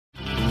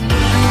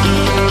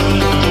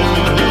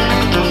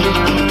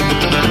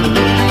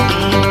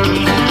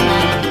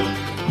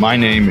My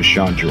name is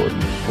Sean Jordan.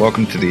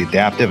 Welcome to the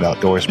Adaptive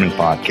Outdoorsman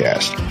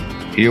Podcast.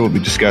 Here we'll be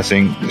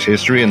discussing the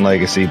history and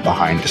legacy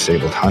behind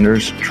disabled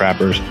hunters,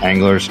 trappers,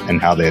 anglers,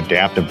 and how they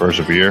adapt and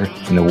persevere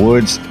in the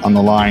woods, on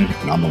the line,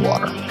 and on the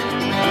water.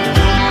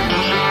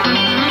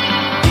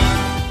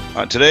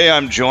 Today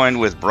I'm joined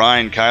with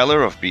Brian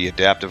Kyler of Be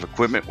Adaptive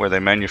Equipment, where they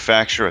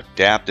manufacture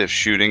adaptive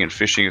shooting and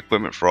fishing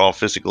equipment for all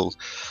physical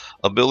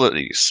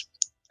abilities.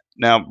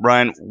 Now,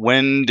 Brian,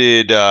 when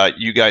did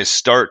you guys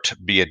start to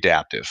Be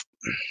Adaptive?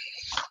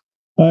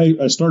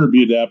 I started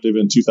Be Adaptive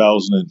in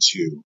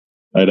 2002.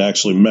 I'd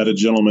actually met a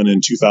gentleman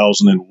in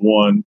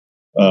 2001,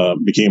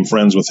 became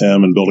friends with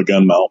him and built a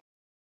gun mount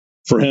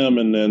for him,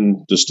 and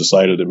then just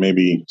decided that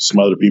maybe some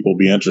other people would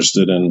be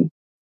interested in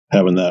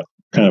having that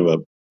kind of a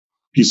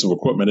piece of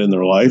equipment in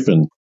their life.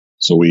 And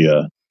so we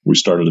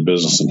started the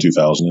business in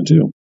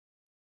 2002.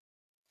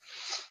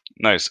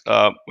 Nice.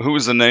 Who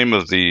was the name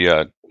of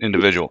the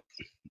individual?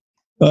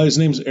 His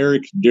name's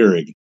Eric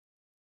Dierig.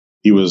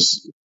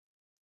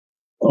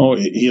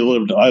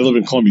 I live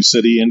in Columbia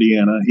City,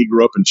 Indiana. He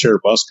grew up in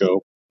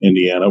Cherubusco,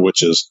 Indiana,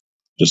 which is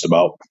just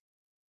about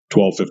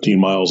 12, 15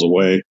 miles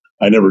away.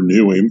 I never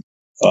knew him.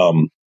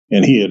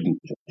 And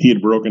he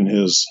had broken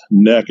his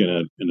neck in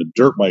a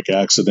dirt bike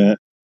accident,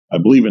 I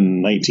believe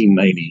in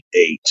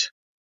 1998.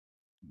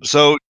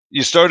 So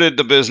you started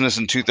the business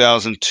in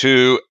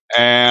 2002,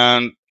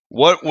 and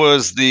what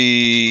was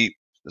the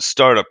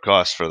startup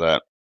cost for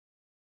that?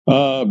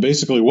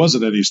 Basically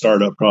wasn't any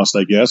startup cost,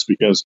 I guess,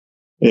 because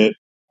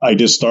I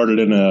just started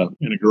in a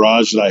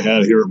garage that I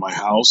had here at my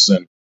house.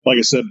 And like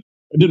I said,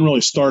 I didn't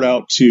really start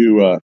out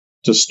to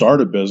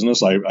start a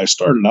business. I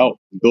started out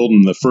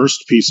building the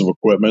first piece of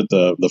equipment,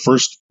 the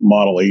first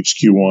model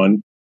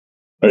HQ1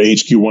 or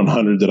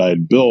HQ100 that I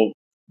had built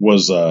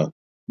was, kind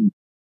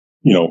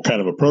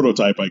of a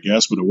prototype, I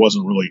guess, but it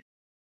wasn't really,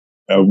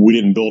 we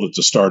didn't build it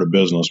to start a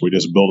business. We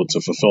just built it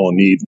to fulfill a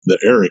need that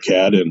Eric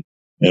had. And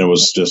it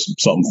was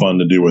just something fun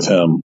to do with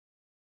him.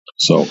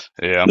 So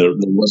yeah, there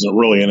wasn't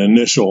really an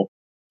initial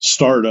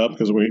startup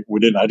because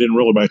I didn't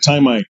really, by the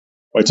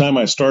time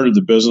I started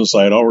the business,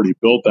 I had already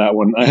built that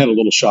one. I had a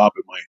little shop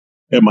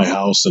at my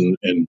house, and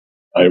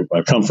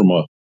I come from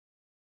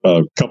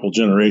a couple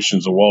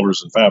generations of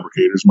welders and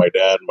fabricators. My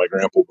dad and my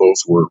grandpa both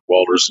were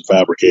welders and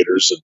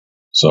fabricators, and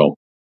so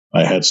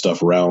I had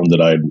stuff around that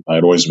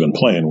I'd always been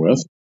playing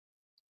with.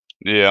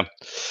 Yeah.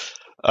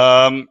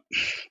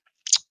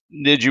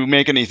 Did you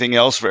make anything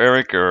else for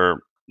Eric,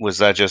 or was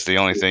that just the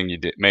only thing you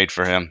made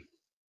for him?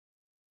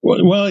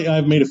 Well,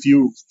 I've made a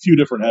few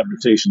different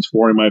adaptations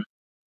for him.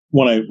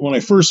 When I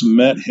first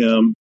met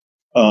him,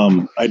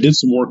 I did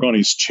some work on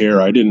his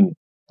chair. I didn't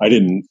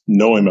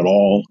know him at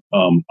all.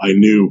 I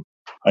knew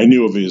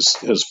of his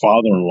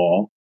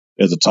father-in-law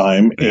at the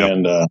time, yep.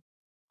 And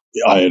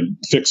I had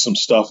fixed some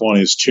stuff on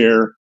his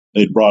chair.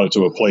 They'd brought it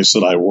to a place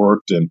that I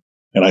worked, and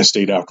I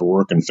stayed after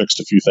work and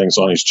fixed a few things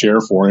on his chair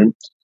for him,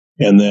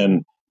 and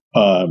then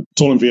told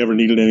him if he ever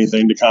needed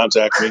anything to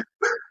contact me.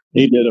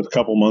 He did a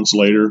couple months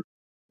later,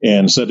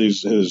 and said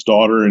his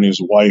daughter and his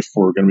wife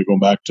were going to be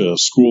going back to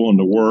school and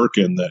to work,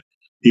 and that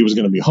he was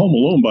going to be home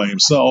alone by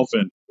himself,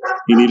 and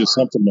he needed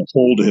something to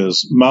hold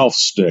his mouth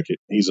stick.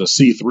 He's a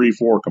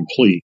C3-4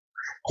 complete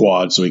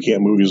quad, so he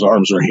can't move his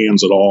arms or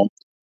hands at all.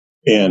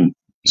 And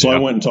so I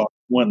went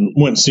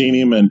and seen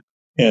him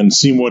and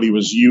seen what he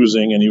was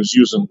using, and he was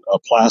using a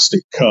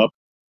plastic cup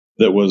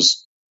that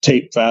was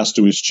taped fast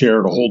to his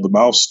chair to hold the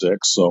mouth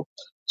stick. So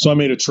I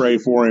made a tray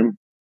for him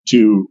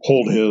to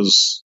hold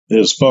his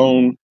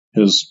phone,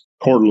 his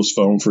cordless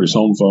phone for his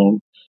home phone.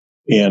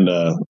 And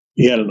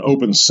he had an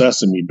open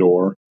sesame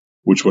door,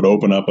 which would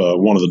open up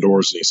one of the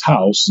doors in his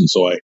house. And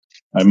so I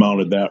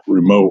mounted that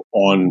remote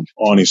on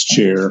his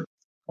chair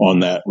on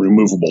that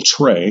removable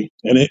tray.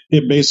 And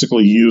it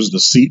basically used the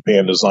seat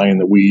pan design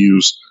that we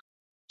use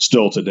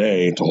still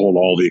today to hold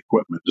all the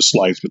equipment. Just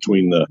slides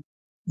between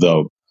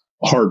the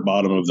hard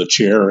bottom of the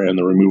chair and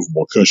the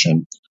removable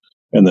cushion.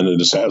 And then it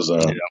just has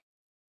a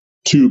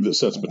tube that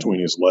sits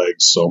between his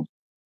legs. So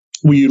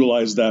we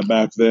utilized that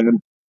back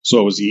then. So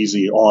it was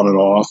easy on and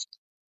off,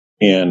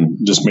 and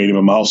just made him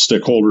a mouse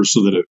stick holder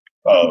so that it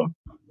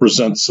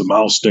presents the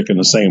mouse stick in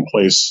the same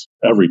place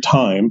every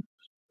time.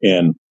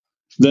 And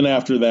then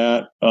after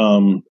that,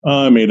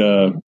 I made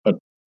a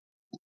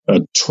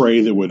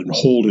tray that would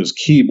hold his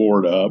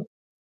keyboard up.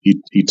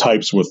 He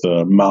types with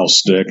a mouse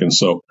stick, and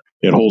so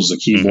it holds the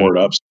keyboard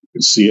up so you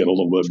can see it a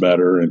little bit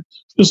better, and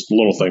just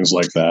little things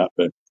like that.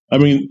 But I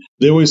mean,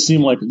 they always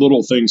seem like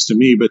little things to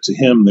me, but to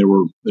him, they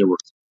were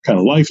kind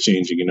of life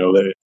changing.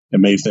 That it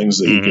made things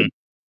that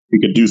he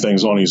could do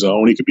things on his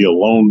own. He could be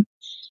alone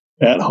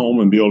at home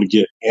and be able to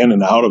get in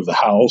and out of the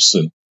house.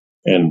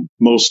 And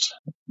most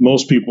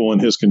people in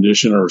his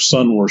condition are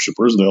sun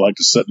worshipers. They like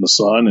to sit in the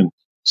sun and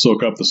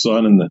soak up the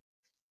sun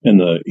and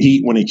the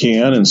heat when he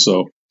can. And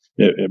so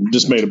it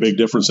just made a big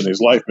difference in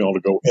his life, being able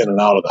to go in and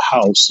out of the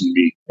house and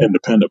be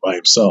independent by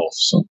himself.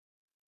 So,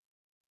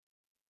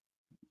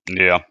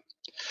 yeah.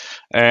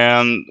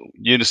 And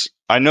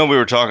I know we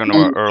were talking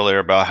earlier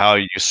about how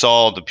you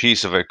saw the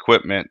piece of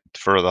equipment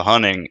for the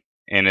hunting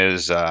in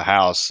his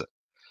house.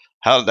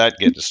 How did that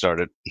get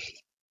started?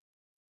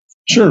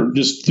 Sure,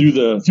 just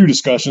through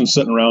discussions,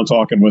 sitting around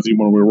talking with him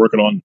when we were working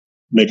on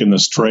making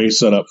this tray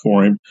set up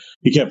for him.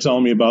 He kept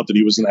telling me about that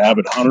he was an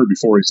avid hunter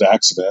before his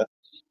accident,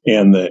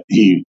 and that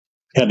he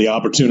had the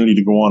opportunity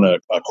to go on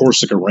a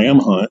Corsica ram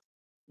hunt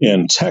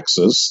in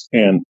Texas.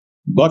 And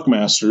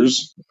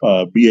Buckmaster's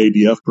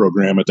BADF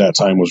program at that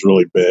time was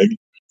really big,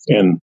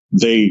 and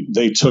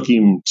they took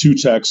him to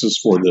Texas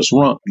for this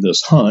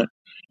hunt,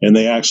 and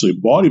they actually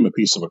bought him a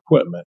piece of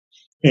equipment.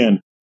 And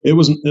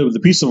the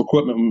piece of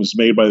equipment was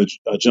made by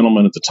a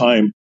gentleman at the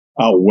time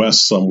out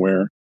west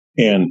somewhere.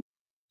 And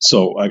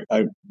so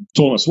I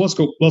told him, so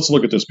let's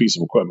look at this piece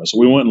of equipment. So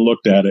we went and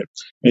looked at it,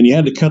 and you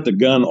had to cut the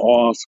gun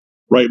off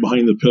right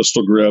behind the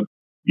pistol grip.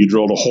 You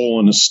drilled a hole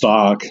in the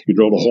stock, you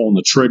drilled a hole in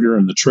the trigger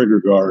and the trigger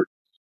guard,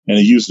 and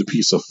he used a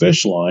piece of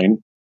fish line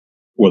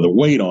with a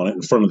weight on it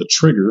in front of the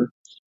trigger.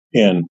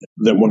 And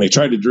then when they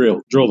tried to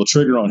drill the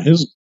trigger on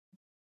his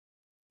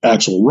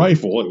actual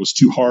rifle, it was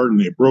too hard and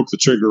they broke the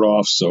trigger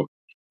off. So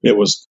it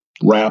was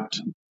wrapped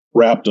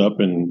up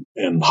and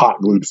hot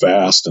glued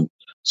fast. And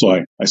so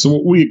I said,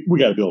 well, we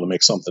got to be able to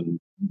make something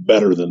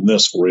better than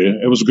this for you.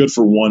 It was good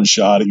for one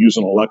shot. It used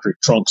an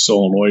electric trunk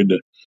solenoid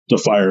to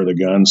fire the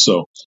gun.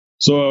 So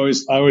I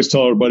always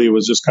tell everybody it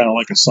was just kind of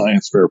like a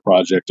science fair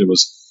project. It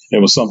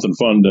was something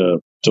fun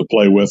to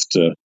play with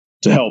to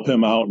help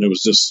him out, and it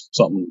was just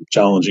something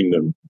challenging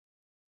to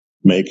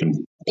make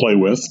and play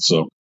with.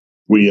 So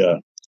we'd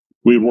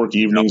work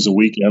evenings and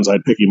weekends.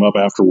 I'd pick him up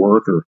after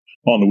work, or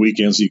on the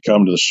weekends he'd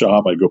come to the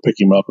shop. I'd go pick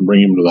him up and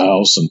bring him to the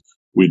house, and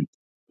we'd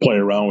play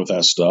around with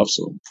that stuff.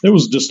 So it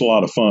was just a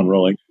lot of fun,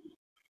 really.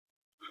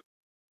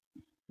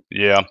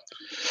 Yeah.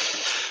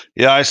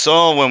 Yeah, I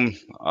saw when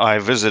I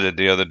visited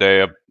the other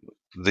day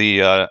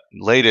the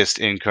latest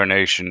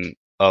incarnation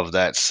of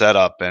that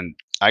setup, and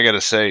I got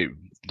to say,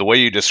 the way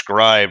you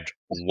described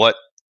what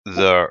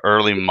the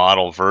early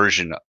model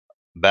version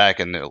back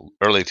in the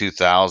early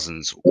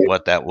 2000s,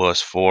 what that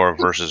was for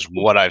versus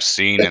what I've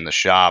seen in the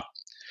shop,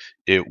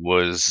 it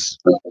was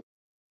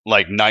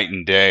like night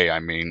and day. I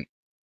mean,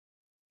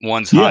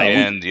 one's high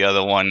Yeah, end, the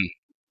other one,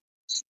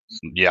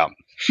 yeah.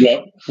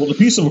 yeah. Well, the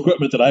piece of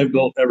equipment that I've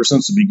built ever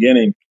since the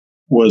beginning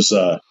was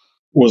a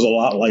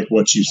lot like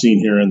what you've seen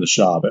here in the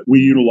shop. We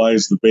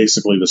utilize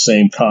basically the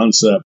same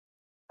concept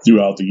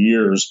throughout the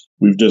years.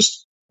 We've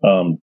just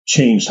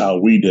changed how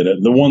we did it.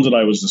 The ones that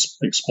I was just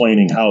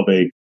explaining how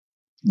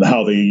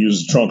they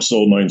used trunk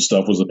solenoid and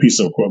stuff was a piece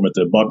of equipment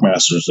that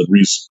Buckmasters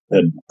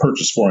had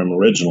purchased for him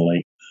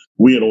originally.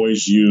 We had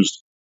always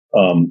used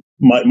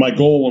my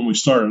goal when we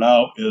started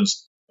out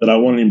is that I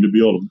wanted him to be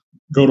able to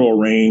go to a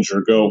range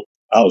or go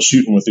out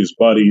shooting with his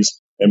buddies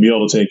and be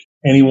able to take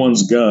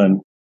anyone's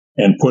gun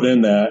and put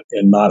in that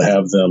and not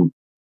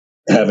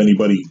have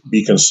anybody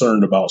be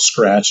concerned about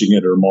scratching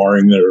it or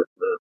marring it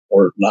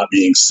or not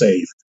being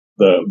safe.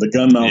 The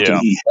gun mount that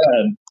he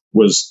had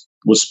was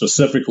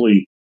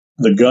specifically,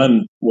 the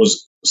gun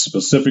was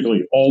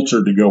specifically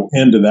altered to go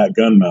into that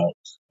gun mount.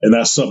 And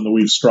that's something that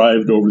we've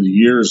strived over the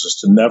years, is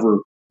to never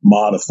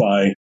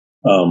modify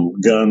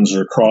guns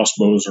or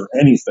crossbows or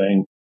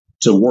anything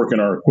to work in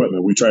our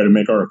equipment. We try to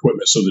make our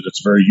equipment so that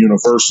it's very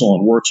universal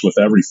and works with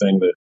everything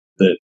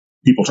that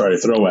people try to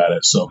throw at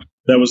it. So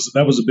that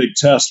was a big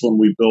test when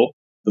we built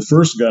the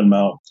first gun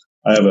mount.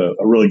 I have a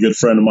really good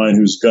friend of mine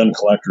who's a gun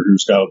collector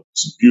who's got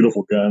some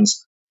beautiful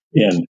guns,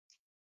 and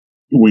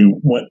we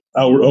went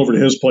over to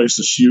his place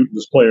to shoot and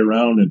just play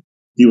around, and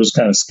he was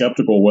kind of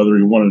skeptical whether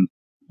he wanted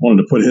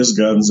to put his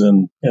guns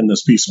in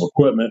this piece of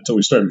equipment until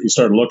he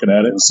started looking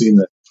at it and seeing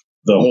that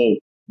the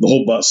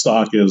whole butt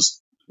stock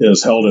is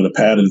held in a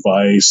padded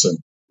vise, and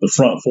the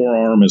front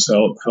forearm is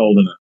held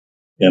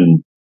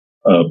in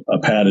a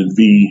padded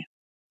V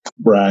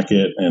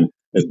bracket, and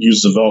it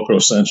uses a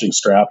Velcro cinching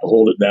strap to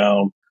hold it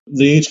down.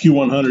 The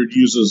HQ100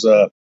 uses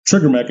a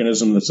trigger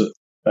mechanism that's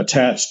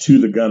attached to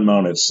the gun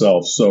mount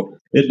itself, so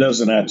it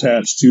doesn't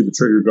attach to the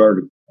trigger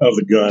guard of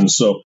the gun.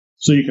 So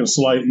you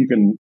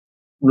can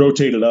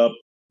rotate it up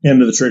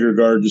into the trigger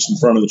guard just in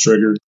front of the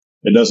trigger.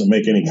 It doesn't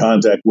make any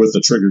contact with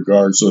the trigger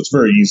guard, so it's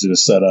very easy to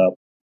set up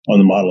on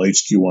the model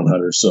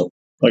HQ100. So,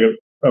 like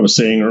I was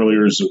saying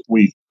earlier, is that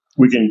we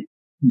can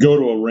go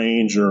to a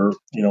range or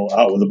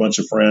out with a bunch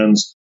of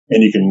friends,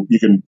 and you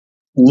can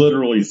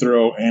literally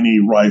throw any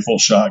rifle,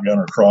 shotgun,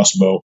 or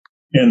crossbow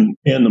in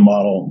the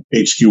model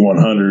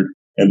HQ100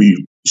 and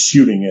be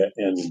shooting it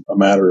in a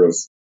matter of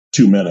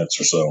 2 minutes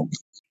or so.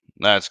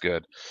 That's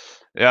good.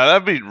 Yeah,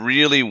 that'd be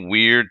really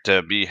weird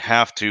to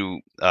have to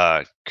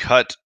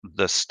cut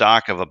the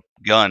stock of a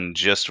gun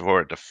just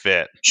for it to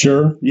fit.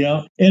 Sure,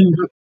 yeah, and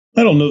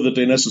I don't know that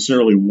they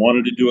necessarily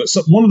wanted to do it.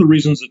 So one of the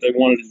reasons that they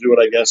wanted to do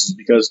it, I guess, is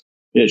because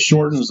it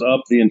shortens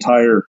up the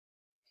entire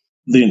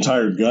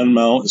gun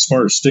mount as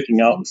far as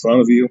sticking out in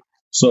front of you.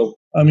 So,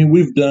 I mean,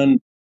 we've done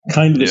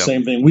kind of the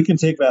same thing. We can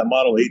take that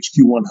model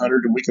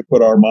HQ100 and we can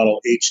put our model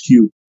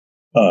HQ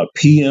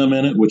PM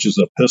in it, which is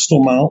a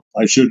pistol mount.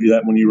 I showed you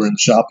that when you were in the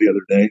shop the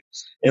other day,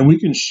 and we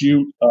can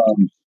shoot.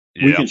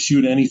 We can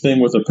shoot anything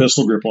with a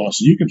pistol grip on.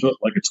 So you can put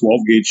like a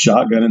 12 gauge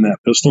shotgun in that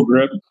pistol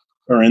grip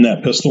or in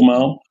that pistol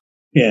mount,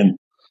 and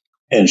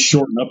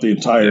shorten up the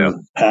entire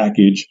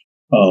package.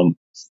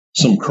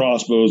 Some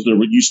crossbows. There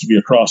used to be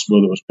a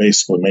crossbow that was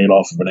basically made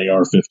off of an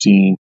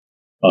AR-15.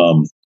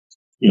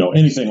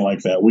 Anything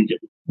like that.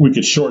 We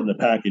could shorten the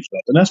package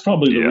up, and that's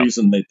probably the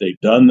reason that they've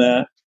done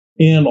that,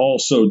 and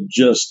also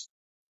just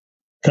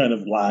kind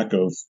of lack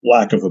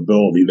of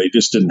ability. They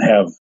just didn't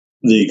have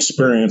the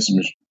experience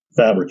in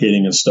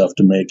fabricating and stuff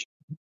to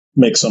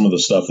make some of the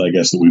stuff, I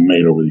guess, that we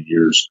made over the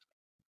years.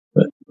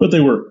 But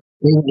they were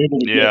able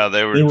to get,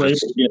 they were able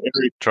just to get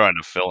Eric. trying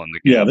to fill in the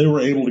gap. Yeah, they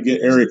were able to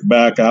get Eric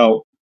back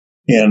out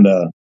and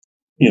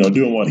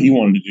doing what he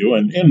wanted to do,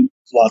 and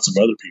lots of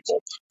other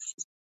people.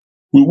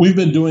 We've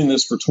been doing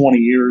this for 20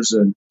 years,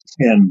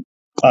 and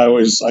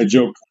I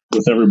joke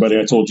with everybody.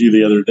 I told you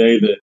the other day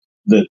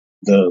that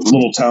the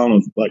little town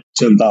of like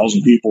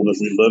 10,000 people that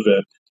we live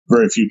in,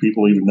 very few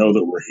people even know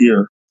that we're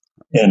here.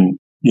 And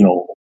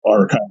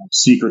our kind of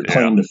secret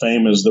claim to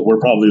fame is that we're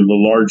probably the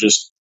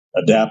largest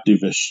adaptive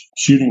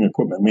shooting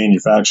equipment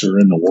manufacturer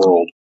in the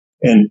world.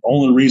 And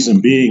only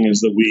reason being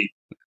is that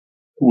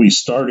we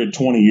started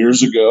 20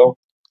 years ago,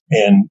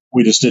 and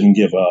we just didn't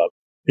give up.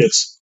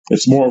 It's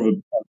more of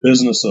a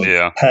business of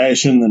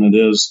passion than it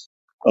is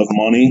of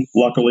money.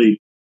 Luckily,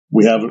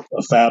 we have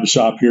a fab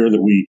shop here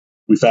that we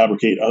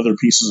fabricate other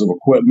pieces of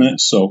equipment,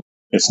 so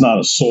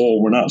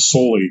we're not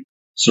solely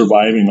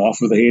surviving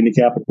off of the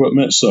handicap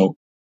equipment. So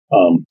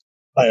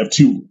I have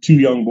two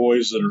young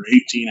boys that are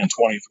 18 and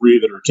 23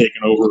 that are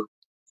taking over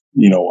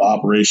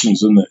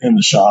operations in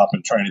the shop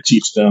and trying to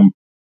teach them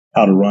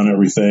how to run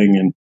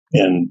everything,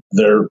 and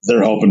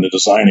they're helping to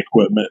design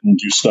equipment and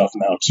do stuff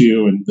now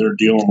too, and they're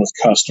dealing with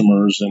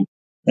customers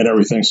and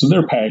everything, so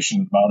they're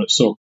passionate about it.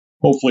 So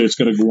hopefully it's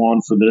going to go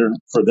on for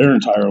their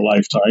entire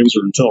lifetimes,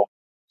 or until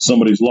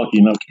somebody's lucky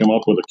enough to come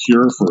up with a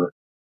cure for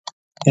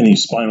any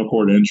spinal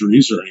cord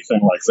injuries or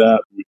anything like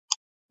that.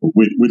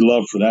 We'd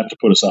love for that to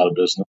put us out of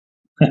business.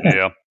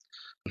 Yeah,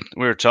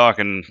 we were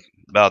talking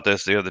about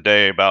this the other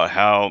day about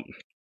how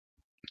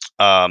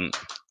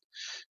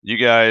you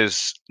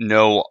guys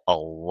know a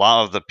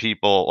lot of the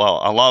people.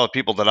 Well, a lot of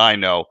people that I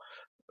know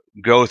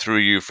go through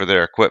you for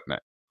their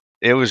equipment.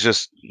 It was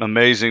just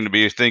amazing to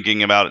be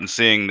thinking about it and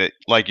seeing that,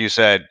 like you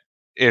said,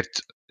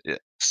 it's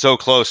so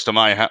close to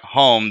my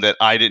home that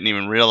I didn't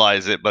even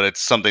realize it, but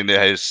it's something that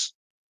has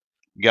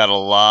got a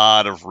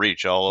lot of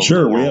reach all over the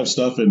Sure, world. we have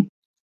stuff in,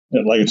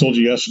 like I told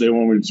you yesterday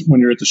when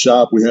you're at the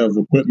shop, we have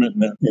equipment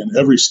in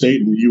every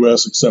state in the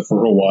U.S. except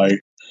for Hawaii.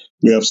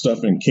 We have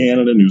stuff in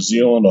Canada, New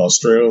Zealand,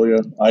 Australia,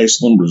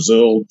 Iceland,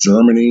 Brazil,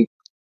 Germany.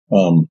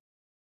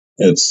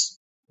 It's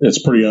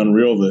pretty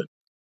unreal that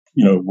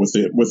with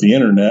the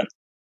internet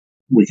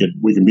we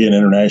can be an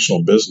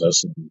international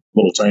business.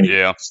 Little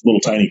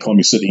tiny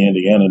Columbia City,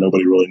 Indiana,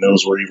 nobody really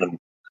knows we're even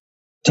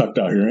tucked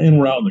out here, and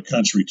we're out in the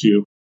country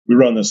too. We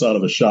run this out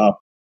of a shop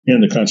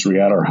in the country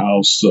at our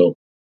house, so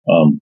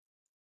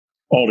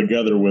all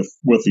together with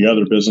the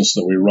other business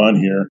that we run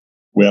here,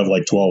 we have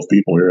like 12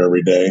 people here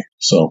every day.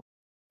 So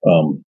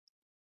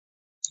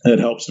it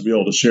helps to be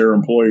able to share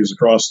employees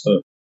across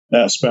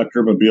that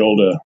spectrum and be able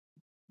to,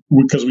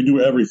 because we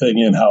do everything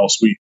in house.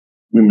 We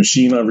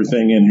machine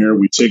everything in here.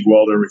 We TIG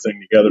weld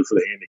everything together for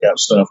the handicap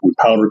stuff. We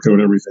powder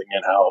coat everything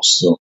in house.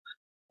 So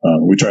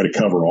we try to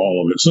cover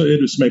all of it. So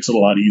it just makes it a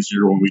lot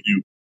easier when we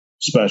do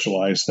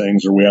specialized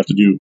things, or we have to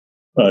do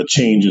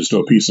changes to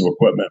a piece of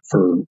equipment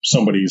for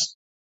somebody's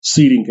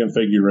seating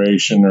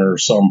configuration, or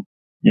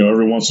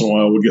every once in a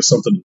while we'll get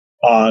something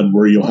odd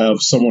where you'll have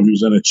someone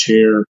who's in a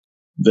chair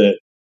that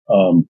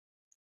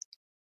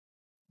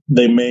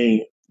they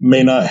may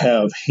not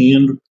have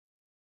hand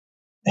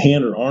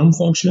or arm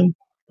function,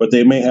 but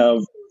they may have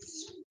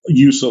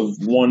use of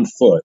one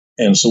foot.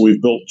 And so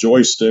we've built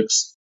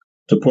joysticks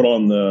to put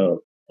on the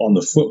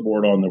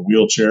footboard on the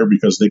wheelchair,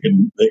 because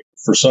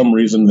for some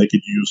reason they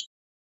could use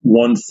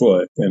one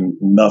foot and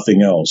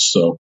nothing else.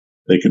 So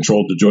they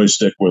controlled the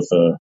joystick with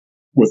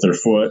their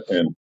foot.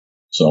 And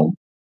so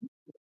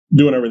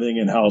doing everything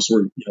in house,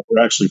 we're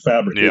actually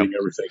fabricating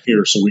everything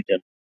here, so we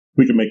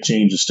can make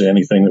changes to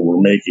anything that we're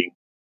making.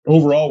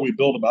 Overall, we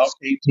build about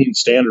 18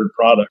 standard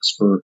products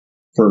for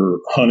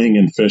hunting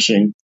and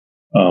fishing.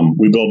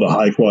 We build a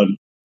high quad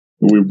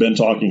that we've been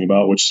talking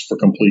about, which is for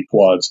complete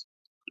quads,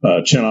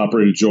 chin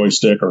operated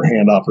joystick or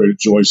hand operated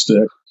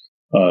joystick,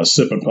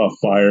 sip and puff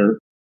fire,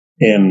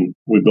 and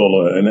we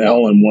build an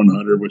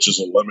LM100, which is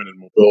a limited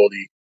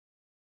mobility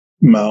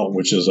mount,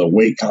 which is a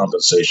weight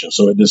compensation.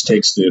 So it just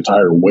takes the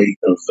entire weight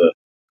of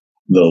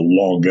the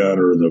long gun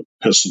or the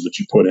pistol that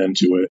you put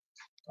into it,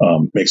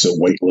 makes it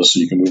weightless so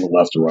you can move it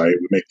left to right.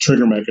 We make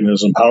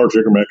power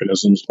trigger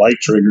mechanisms, light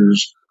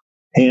triggers,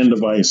 hand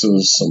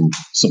devices,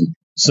 some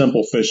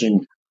simple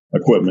fishing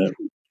equipment.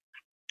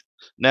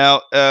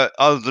 Now,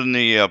 other than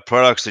the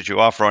products that you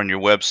offer on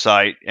your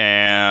website,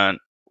 and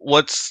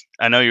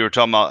I know you were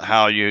talking about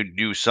how you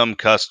do some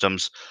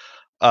customs.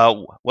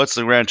 What's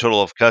the grand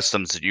total of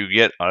customs that you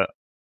get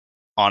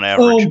on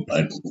average?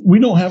 We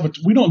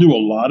don't do a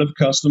lot of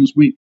customs.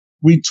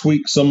 We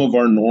tweak some of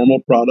our normal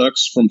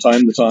products from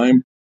time to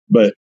time,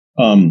 but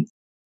and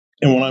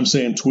when I'm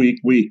saying tweak,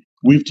 we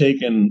we've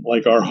taken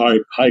like our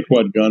high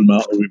quad gun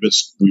mount that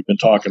we've been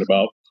talking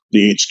about,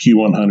 the HQ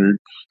 100.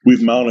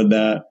 We've mounted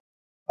that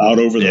out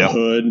over the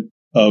hood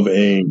of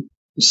a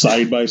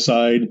side by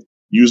side.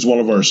 Used one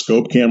of our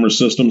scope camera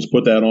systems,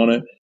 put that on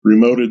it.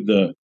 Remoted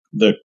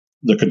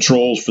the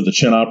controls for the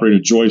chin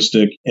operated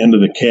joystick into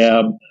the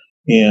cab,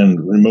 and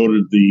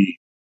remoted the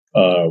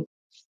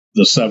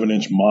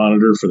 7-inch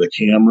monitor for the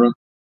camera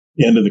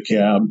into the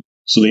cab.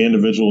 So the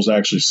individual is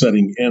actually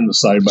sitting in the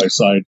side by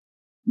side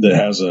that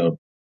has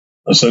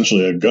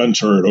essentially a gun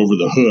turret over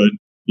the hood,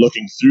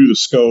 looking through the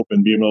scope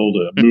and being able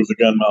to move the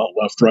gun mount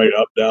left, right,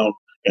 up, down,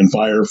 and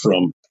fire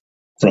from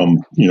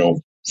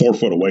 4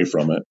 foot away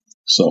from it.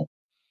 So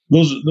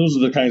those are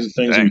the kinds of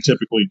things that we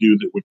typically do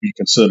that would be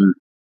considered,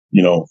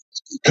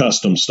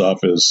 custom stuff,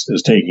 is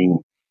taking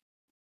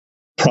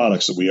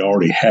products that we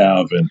already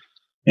have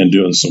and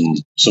doing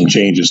some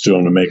changes to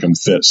them to make them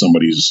fit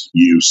somebody's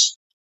use.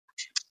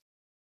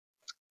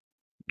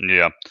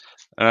 Yeah.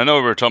 And I know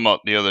we were talking about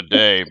the other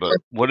day, but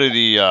what are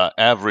the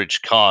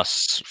average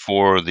costs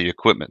for the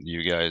equipment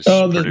you guys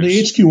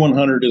produce? The HQ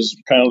 100 is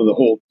kind of the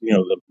whole,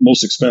 the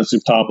most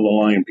expensive top of the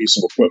line piece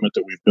of equipment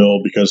that we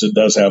build, because it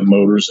does have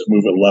motors that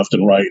move it left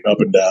and right,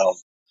 up and down,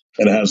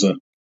 and it has an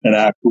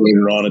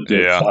actuator on it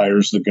that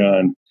fires the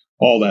gun,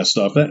 all that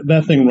stuff.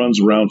 That thing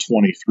runs around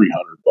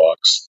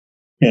 $2,300.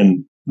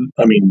 And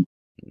I mean,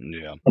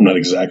 I'm not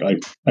exactly.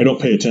 I don't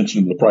pay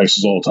attention to the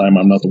prices all the time.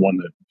 I'm not the one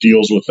that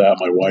deals with that.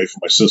 My wife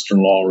and my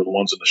sister-in-law are the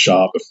ones in the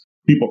shop. If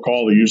people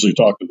call, they usually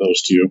talk to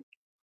those two,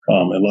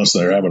 unless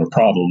they're having a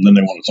problem. Then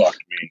they want to talk to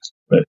me.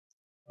 But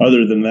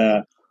other than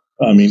that,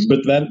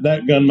 but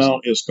that gun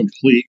mount is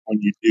complete when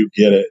you do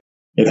get it.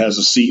 It has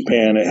a seat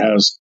pan. It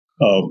has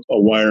a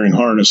wiring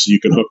harness so you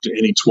can hook to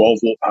any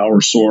 12-volt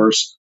power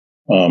source.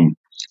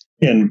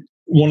 And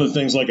one of the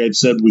things, like I'd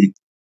said, we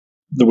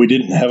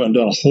haven't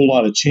done a whole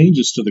lot of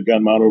changes to the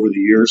gun mount over the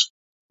years.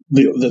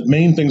 The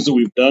main things that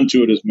we've done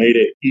to it is made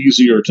it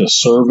easier to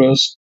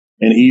service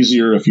and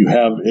easier if you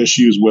have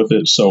issues with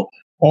it. So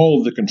all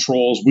of the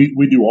controls,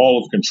 we do all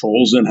of the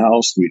controls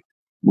in-house.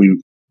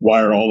 We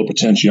wire all the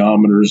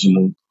potentiometers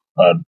and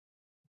the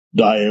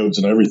diodes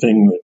and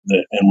everything,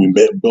 and we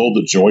build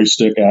the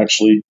joystick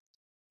actually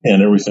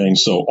and everything.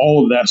 So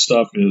all of that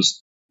stuff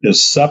is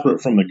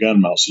separate from the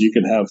gun mount. So you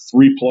can have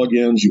 3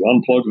 plug-ins. You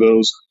unplug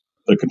those.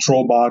 The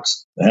control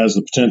box that has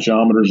the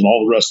potentiometers and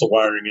all the rest of the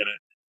wiring in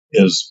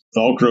it is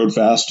Velcroed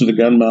fast to the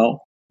gun mount.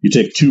 You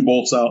take 2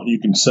 bolts out and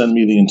you can send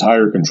me the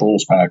entire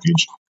controls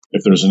package.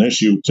 If there's an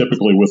issue,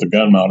 typically with a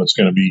gun mount, it's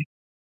going to be,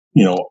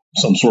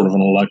 some sort of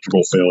an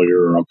electrical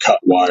failure or a cut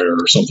wire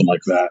or something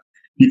like that.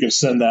 You can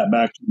send that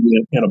back to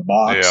me in a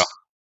box,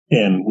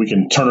 and we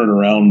can turn it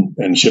around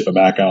and ship it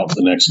back out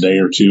the next day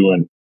or two.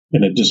 And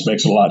it just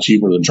makes it a lot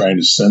cheaper than trying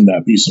to send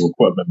that piece of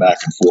equipment back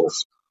and forth.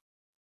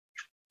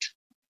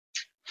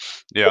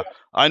 Yeah,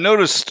 I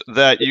noticed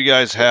that you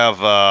guys have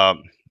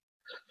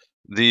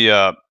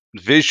the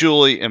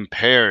visually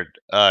impaired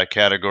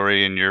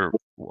category on your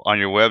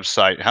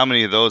website. How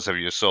many of those have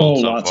you sold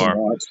so lots far?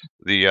 And lots.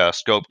 The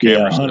scope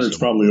camera system. Hundreds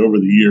probably over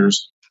the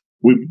years.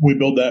 We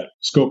built that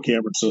scope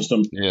camera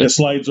system. Yeah. It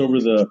slides over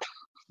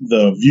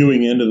the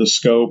viewing end of the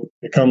scope.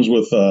 It comes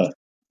with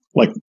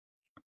like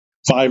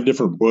 5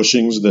 different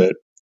bushings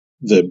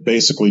that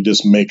basically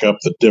just make up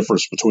the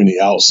difference between the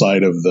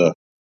outside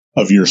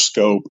of your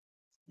scope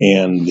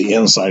and the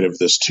inside of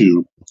this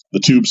tube. The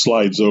tube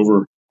slides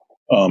over,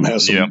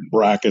 has some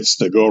brackets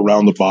that go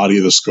around the body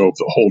of the scope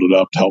that hold it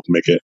up to help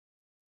make it,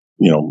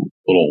 a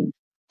little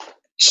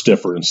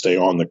stiffer and stay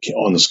on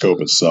the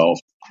scope itself.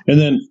 And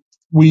then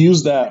we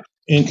use that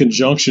in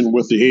conjunction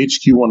with the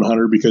HQ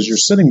 100 because you're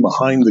sitting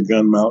behind the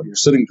gun mount. You're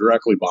sitting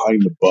directly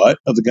behind the butt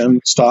of the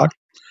gun stock.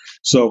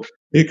 So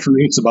it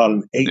creates about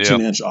an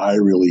 18-inch eye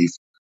relief.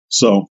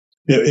 So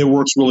it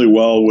works really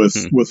well with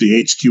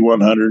the HQ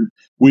 100.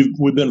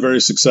 We've been very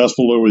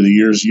successful over the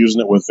years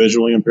using it with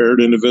visually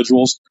impaired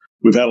individuals.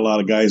 We've had a lot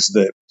of guys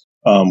that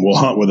will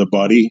hunt with a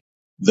buddy.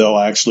 They'll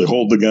actually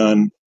hold the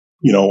gun,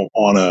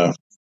 on a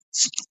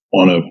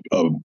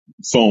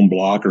foam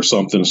block or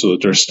something so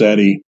that they're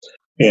steady,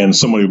 and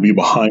somebody will be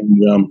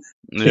behind them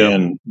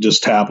and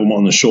just tap them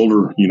on the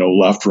shoulder,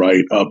 left,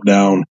 right, up,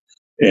 down,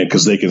 and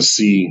because they can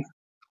see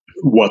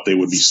what they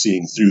would be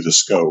seeing through the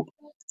scope.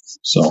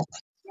 So.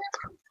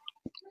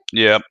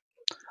 Yeah.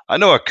 I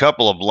know a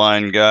couple of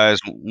blind guys.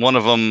 One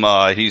of them,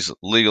 he's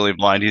legally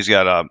blind. He's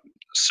got a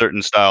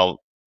certain style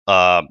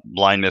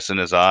blindness in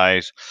his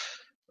eyes.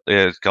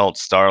 It's called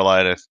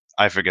starlight.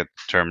 I forget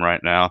the term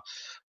right now.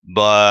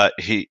 But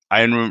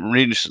I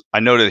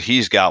know that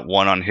he's got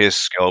one on his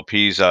scope.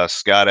 He's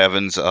Scott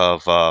Evans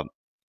of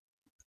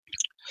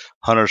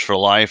Hunters for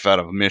Life out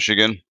of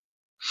Michigan.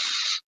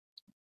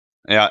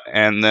 Yeah,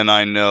 and then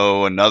I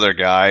know another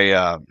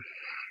guy.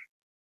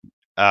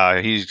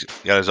 He's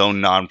got his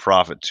own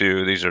nonprofit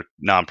too. These are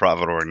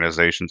nonprofit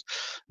organizations.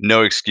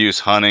 No Excuse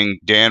Hunting.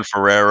 Dan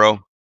Ferrero,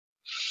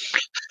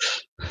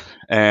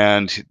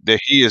 and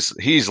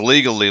he's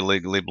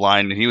legally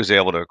blind, and he was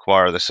able to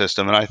acquire the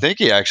system. And I think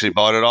he actually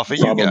bought it off of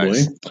you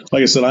guys.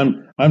 Like I said,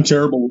 I'm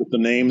terrible with the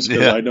names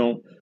because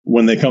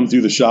when they come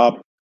through the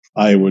shop,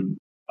 I've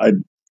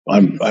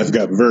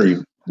got very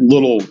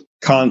little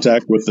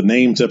contact with the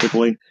name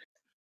typically.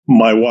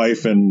 My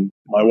wife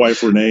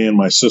Renee and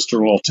my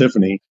sister-in-law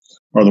Tiffany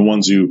are the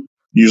ones who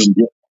usually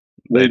get,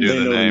 They do they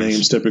the know the names.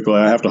 names typically.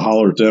 I have to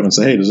holler at them and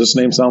say, "Hey, does this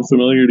name sound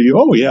familiar to you?"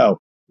 "Oh yeah,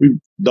 we've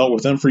dealt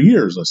with them for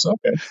years." I said,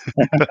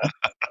 "Okay."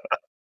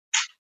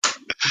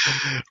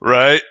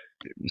 Right?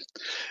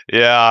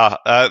 Yeah,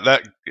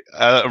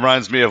 that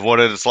reminds me of what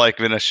it's like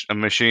in a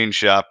machine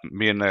shop,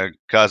 being a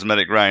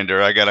cosmetic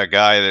grinder. I got a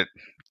guy that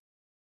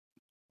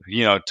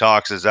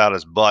talks his out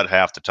his butt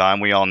half the time.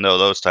 We all know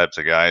those types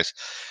of guys.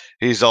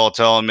 He's all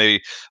telling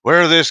me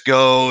where this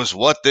goes,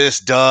 what this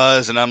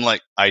does, and I'm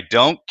like, I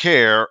don't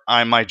care.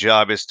 My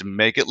job is to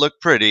make it look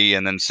pretty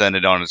and then send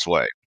it on its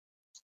way.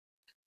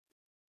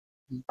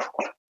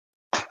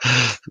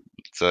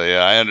 So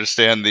yeah, I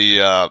understand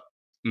the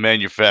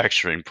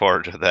manufacturing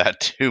part of that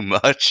too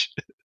much.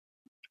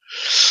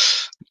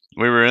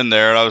 We were in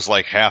there, and I was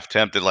like half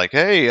tempted, like,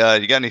 "Hey,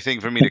 you got anything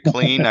for me to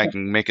clean? I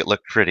can make it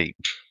look pretty."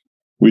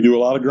 We do a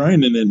lot of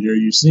grinding in here.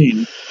 You've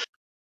seen.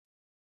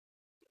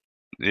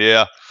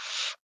 Yeah.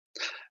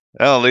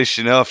 Well, at least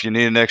if you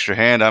need an extra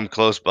hand, I'm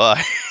close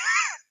by.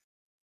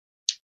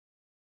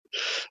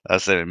 I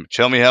said,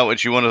 "Tell me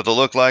what you want it to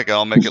look like.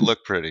 I'll make it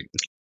look pretty."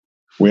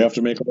 We have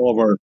to make all of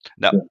our.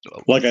 Now,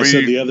 Like I for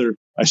said, you,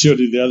 I showed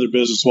you the other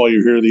business while you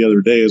were here the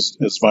other day is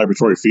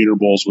vibratory feeder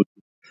bowls with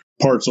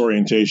parts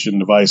orientation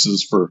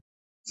devices for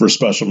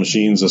special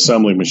machines,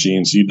 assembly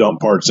machines. You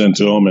dump parts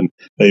into them and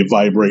they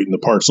vibrate and the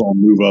parts all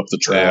move up the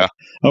track. yeah,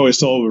 I always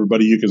tell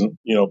everybody you can,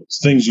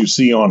 things you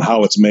see on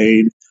how it's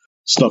made,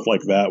 stuff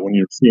like that. When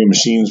you're seeing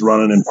machines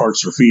running and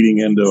parts are feeding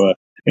into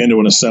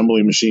an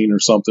assembly machine or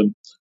something.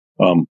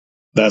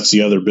 That's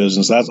the other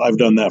business. I've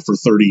done that for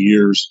 30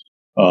 years.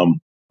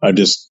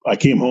 I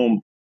came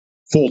home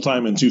full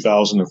time in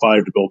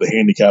 2005 to build the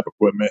handicap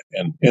equipment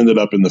and ended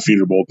up in the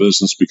feeder bowl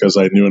business because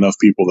I knew enough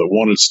people that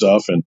wanted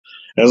stuff. And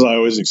as I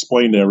always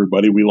explain to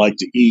everybody, we like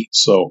to eat.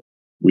 So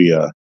we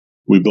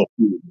built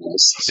feeder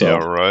bowls. yeah,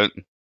 So right.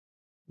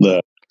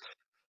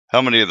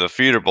 How many of the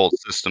feeder bolt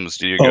systems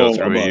do you go a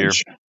through a year?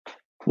 bunch.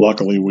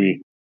 Luckily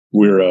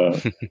we're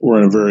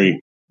in a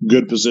very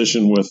good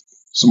position with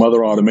some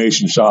other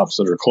automation shops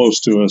that are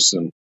close to us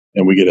and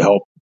we get to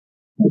help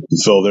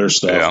fill their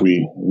stuff.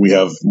 Yeah, We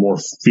have more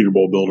feeder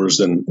bowl builders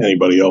than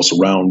anybody else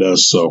around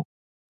us. So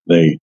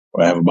I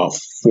have about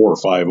 4 or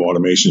 5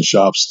 automation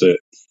shops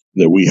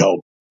that we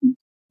help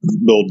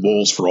build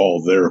bowls for all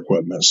of their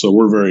equipment. So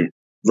we're very,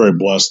 very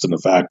blessed in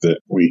the fact that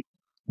we're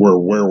where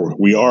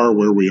we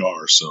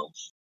are. So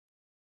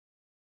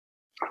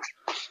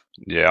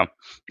yeah.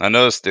 I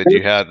noticed that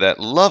you had that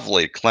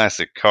lovely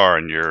classic car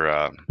in your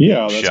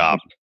yeah, shop.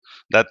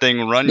 That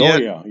thing run oh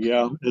yet?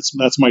 yeah.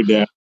 That's my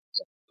dad.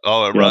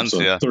 Oh, it Yeah, it's runs,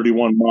 a yeah.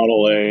 31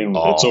 Model A, and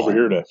it's over Oh,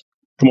 here to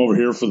come over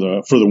here for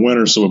the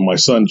winter, so my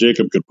son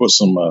Jacob could put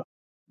some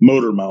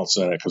motor mounts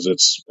in it because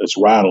it's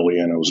rattly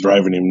and it was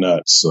driving him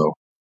nuts. So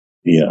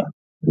yeah,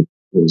 it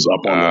was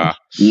up on the ah,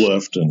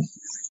 lift and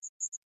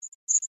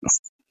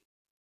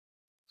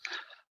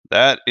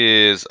that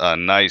is a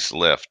nice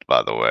lift,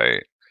 by the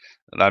way.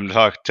 And I'm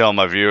telling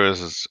my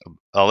viewers,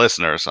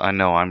 listeners. I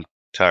know I'm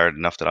tired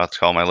enough that I'll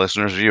call my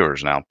listeners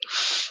viewers now.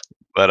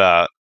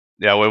 But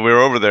yeah, when we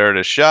were over there at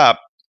his shop,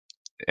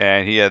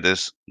 and he had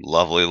this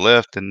lovely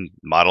lift and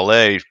Model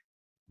A,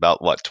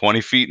 about what,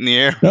 20 feet in the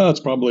air? no, it's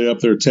probably up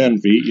there 10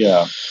 feet.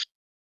 Yeah,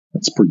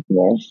 that's pretty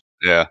cool.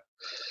 Yeah,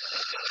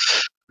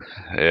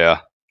 yeah.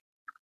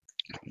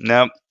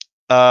 Now,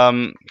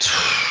 um,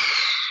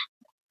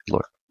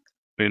 look,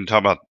 we didn't talk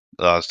about.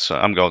 So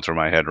I'm going through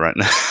my head right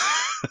now.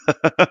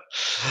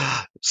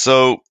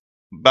 So,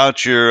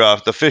 about your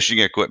the fishing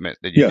equipment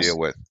that you Yes. deal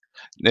with,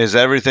 is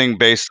everything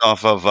based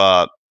off of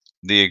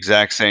the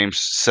exact same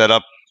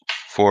setup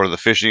for the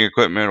fishing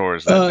equipment, or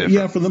is that Yeah,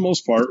 different? for the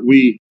most part,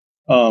 we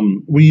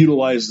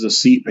utilize the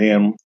seat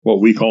pan,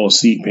 what we call a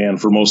seat pan,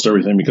 for most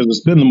everything because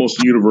it's been the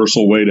most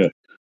universal way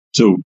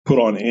to put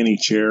on any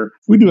chair.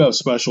 We do have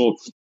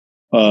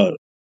uh,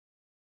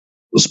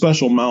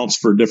 special mounts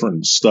for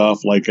different stuff,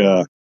 like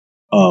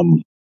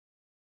um,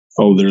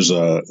 there's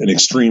an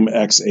Extreme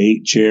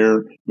X8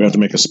 chair. We have to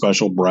make a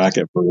special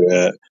bracket for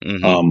it.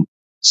 Hmm.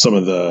 Some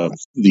of the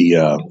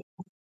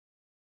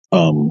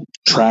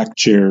track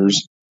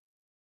chairs.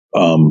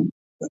 Um,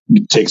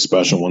 take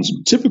special ones.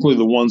 Typically,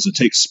 the ones that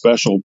take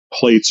special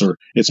plates are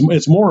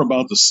it's more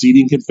about the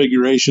seating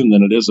configuration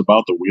than it is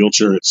about the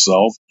wheelchair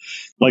itself.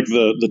 Like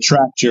the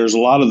track chairs, a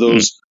lot of Mm.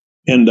 those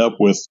end up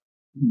with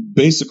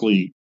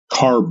basically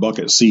car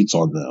bucket seats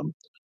on them,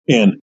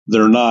 and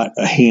they're not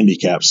a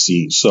handicap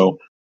seat. So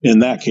in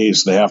that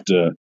case,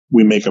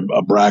 we make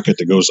a bracket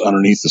that goes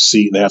underneath the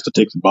seat. They have to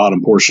take the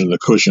bottom portion of the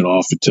cushion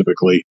off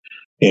typically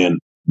and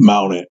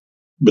mount it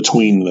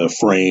between the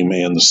frame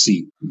and the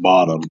seat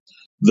bottom.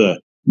 The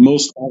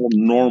most all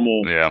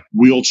normal Yeah.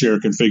 wheelchair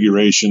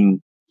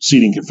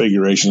seating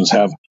configurations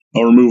have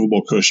a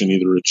removable cushion,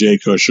 either a J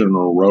cushion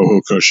or a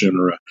Roho cushion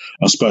or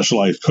a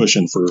specialized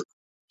cushion for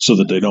so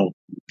that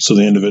so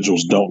the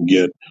individuals don't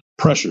get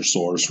pressure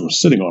sores from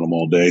sitting on them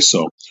all day.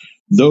 So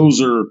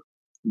those are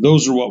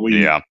what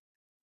we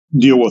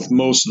deal with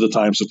most of the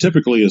time. So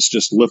typically it's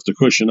just lift the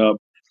cushion up,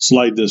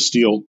 slide this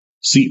steel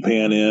seat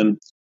pan in,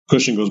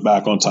 cushion goes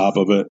back on top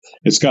of it.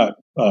 It's got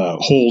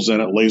holes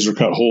in it, laser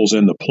cut holes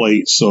in the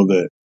plate so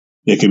that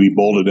it can be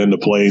bolted into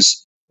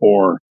place,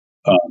 or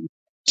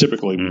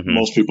typically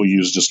most people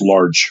use just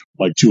large,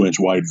 like 2-inch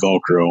wide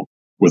Velcro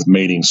with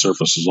mating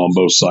surfaces on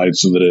both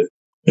sides so that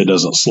it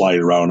doesn't slide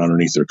around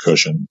underneath their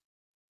cushion.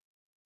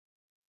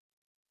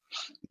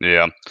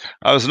 Yeah.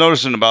 I was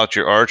noticing about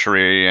your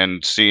archery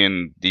and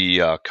seeing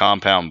the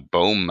compound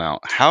bow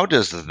mount. How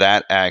does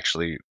that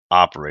actually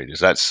operate? Is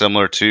that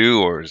similar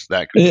to, or is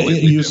that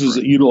completely different?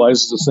 It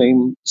utilizes the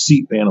same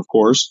seat pan, of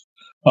course.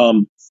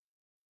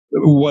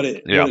 What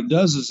it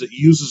does is it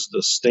uses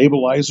the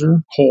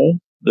stabilizer hole.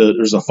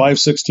 There's a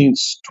 5/16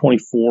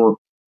 24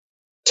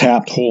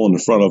 tapped hole in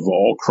the front of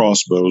all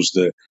crossbows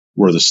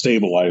where the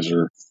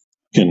stabilizer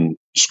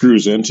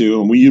screws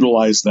into, and we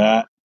utilize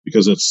that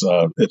because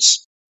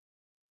it's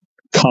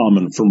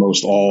common for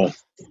most all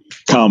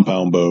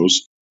compound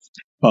bows.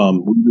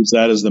 We use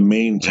that as the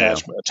main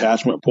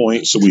attachment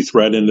point, so we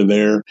thread into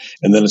there,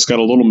 and then it's got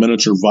a little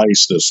miniature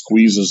vise that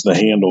squeezes the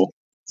handle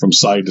from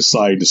side to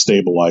side to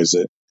stabilize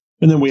it.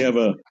 And then we have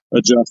a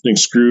adjusting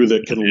screw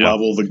that can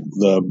level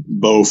the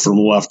bow from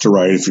left to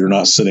right if you're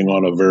not sitting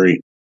on a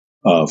very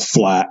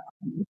flat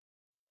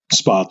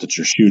spot that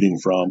you're shooting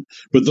from.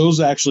 But those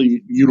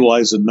actually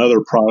utilize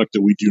another product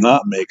that we do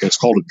not make. It's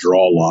called a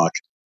draw lock.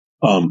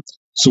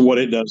 So what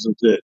it does is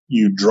that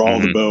you draw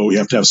the bow. You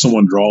have to have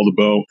someone draw the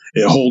bow.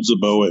 It holds the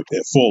bow at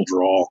full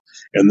draw,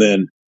 and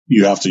then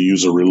you have to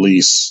use a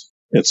release.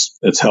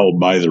 It's held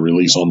by the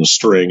release on the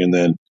string, and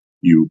then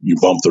you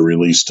bump the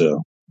release to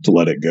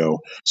let it go.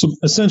 So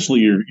essentially,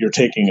 you're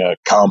taking a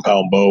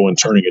compound bow and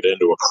turning it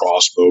into a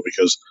crossbow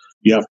because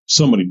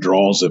somebody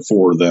draws it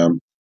for them,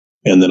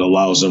 and then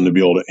allows them to be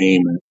able to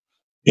aim it,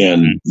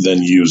 and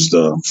then use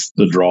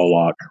the draw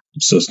lock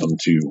system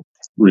to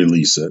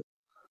release it.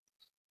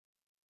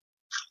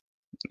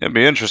 It'd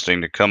be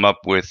interesting to come up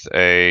with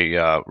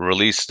a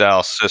release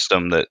style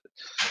system that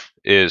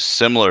is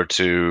similar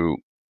to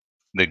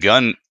the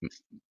gun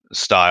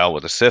style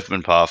with a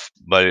siphon puff,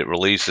 but it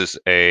releases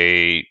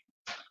a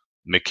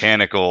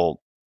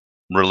mechanical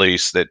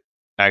release that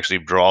actually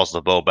draws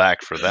the bow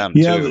back for them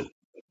too.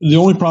 The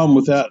only problem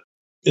with that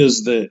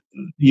is that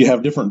you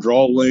have different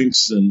draw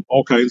lengths and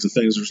all kinds of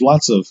things. There's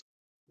lots of,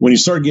 when you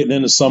start getting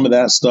into some of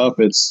that stuff,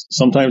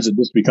 sometimes it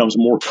just becomes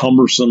more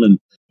cumbersome and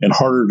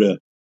harder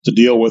to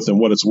deal with than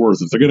what it's worth.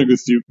 If they're going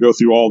to go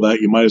through all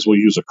that, you might as well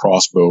use a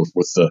crossbow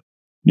with the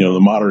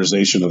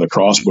modernization of the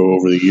crossbow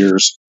over the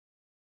years.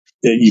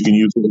 You can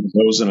use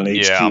those in an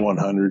HQ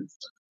 100.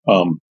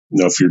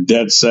 If you're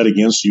dead set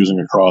against using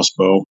a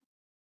crossbow,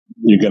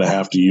 you're going to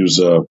have to use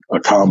a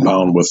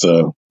compound with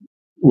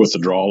the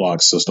draw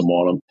lock system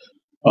on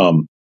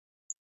them.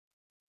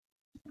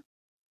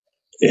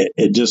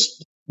 That's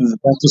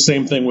the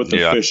same thing with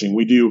the fishing.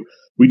 We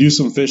do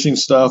some fishing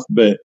stuff,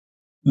 but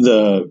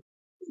the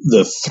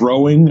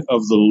throwing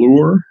of the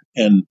lure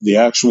and the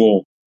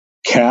actual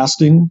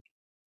casting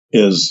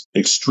is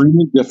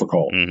extremely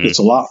difficult. It's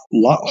a lot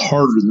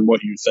harder than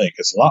what you think.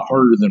 It's a lot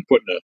harder than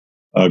putting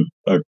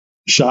a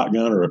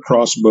shotgun or a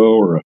crossbow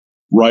or a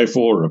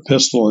rifle or a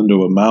pistol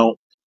into a mount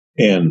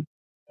and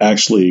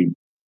actually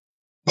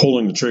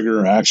pulling the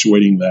trigger or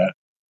actuating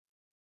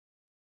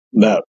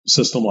that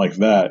system like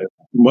that.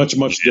 Much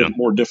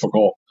more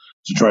difficult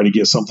to try to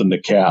get something to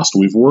cast.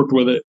 We've worked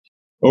with it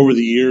over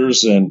the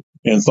years and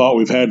thought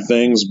we've had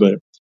things, but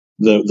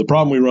the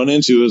problem we run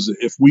into is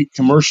if we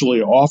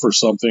commercially offer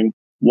something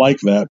like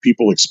that,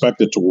 people expect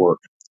it to work,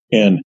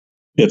 and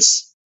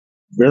it's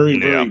very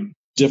very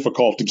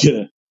difficult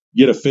to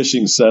get a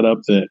fishing setup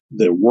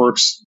that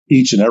works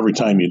each and every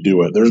time you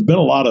do it. There's been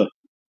a lot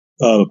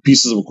of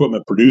pieces of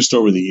equipment produced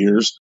over the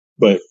years,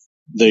 but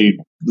the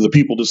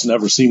people just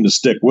never seem to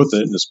stick with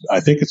it. And I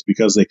think it's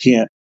because they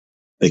can't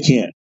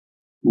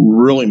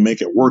really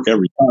make it work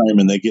every time,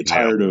 and they get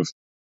tired of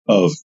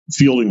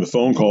fielding the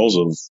phone calls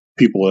of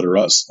people that are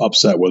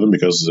upset with them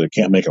because they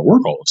can't make it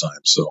work all the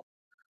time. So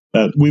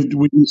we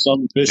do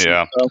some fishing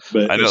stuff,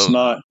 but it's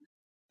not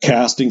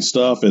casting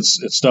stuff. It's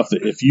stuff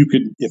that if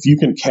you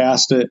can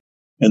cast it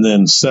and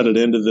then set it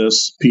into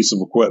this piece of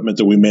equipment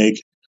that we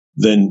make,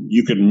 then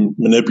you can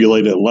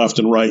manipulate it left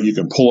and right. You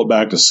can pull it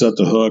back to set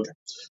the hook.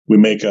 We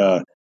make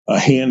a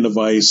hand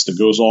device that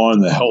goes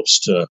on that helps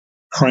to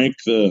crank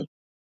the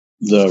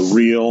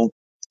reel,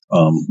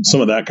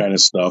 some of that kind of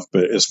stuff.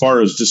 But as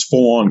far as just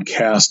full on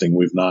casting,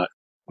 we've not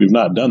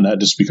done that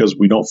just because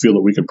we don't feel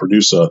that we can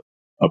produce a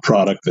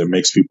product that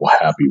makes people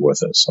happy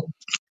with it. So.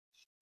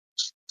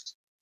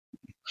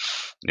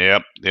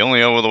 Yep. The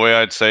only other way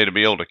I'd say to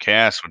be able to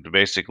cast would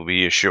basically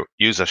be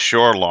use a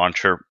shore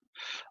launcher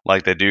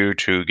like they do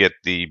to get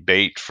the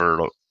bait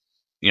for,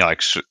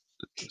 like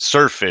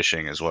surf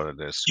fishing is what it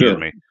is. Excuse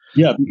me.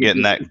 Yeah.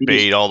 Getting that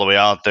bait all the way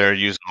out there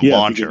using a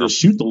launcher. If you could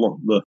just shoot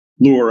the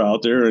lure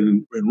out there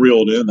and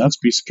reel it in, that's a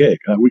piece of cake.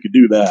 We could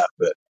do that,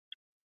 but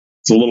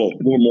It's a little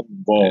more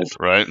involved.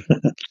 right?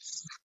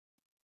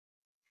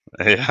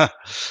 Yeah.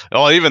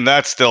 Well, even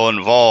that's still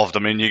involved. I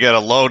mean, you got to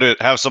load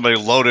it, have somebody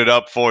load it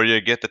up for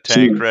you, get the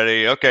tank Sure.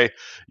 ready. Okay,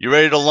 you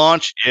ready to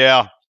launch?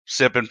 Yeah.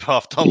 Sip and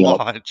puff to Yeah.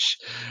 launch,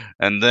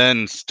 and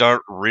then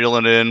start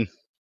reeling in.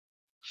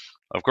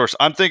 Of course,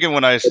 I'm thinking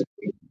when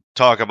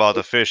talk about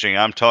the fishing,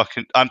 I'm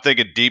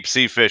thinking deep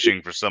sea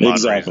fishing for some odd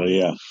reason Exactly.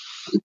 Yeah.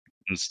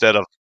 instead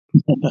of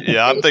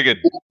yeah. I'm thinking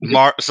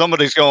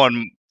somebody's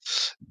going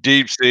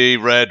deep sea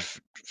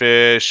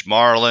fish,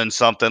 marlin,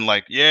 something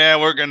like yeah.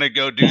 We're gonna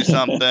go do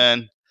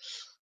something.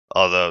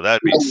 Although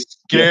that'd be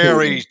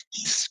scary,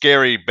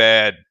 scary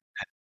bad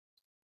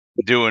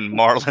doing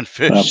marlin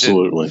fishing.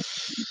 Absolutely.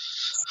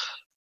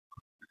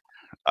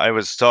 I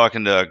was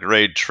talking to a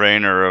grade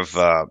trainer of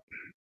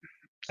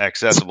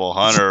accessible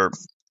hunter a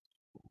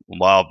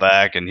while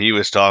back, and he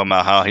was talking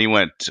about how he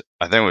went,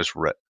 I think it was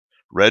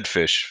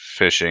redfish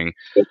fishing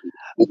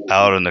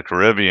out in the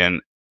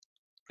Caribbean,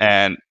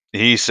 and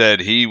he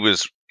said he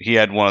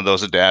had one of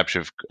those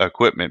adaptive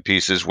equipment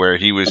pieces where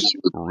he was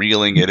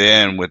reeling it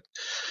in with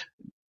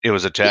it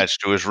was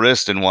attached to his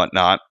wrist and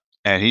whatnot.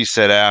 And he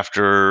said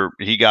after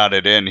he got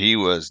it in, he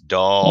was Oh, I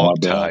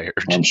dog bet. tired.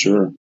 I'm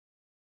sure.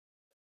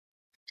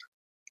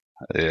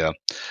 Yeah.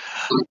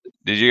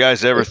 Did you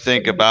guys ever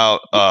think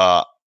about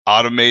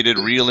automated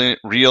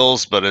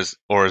reels? But is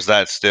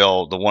that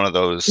still the one of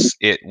those?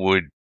 It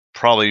would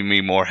probably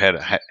be more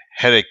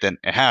headache than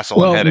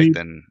hassle and Well, headache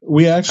than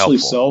we actually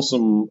helpful.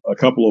 sell a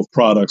couple of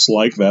products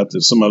like that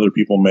some other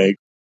people make.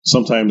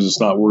 Sometimes it's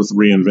not worth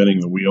reinventing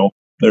the wheel.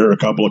 There are a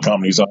couple of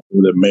companies out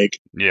there that make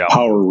Yeah.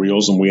 power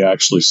reels, and we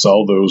actually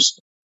sell those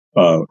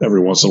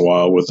every once in a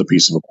while with a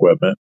piece of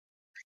equipment.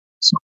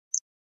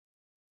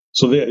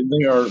 So they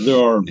are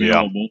Yeah.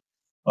 available,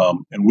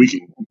 and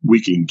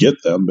we can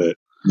get them, but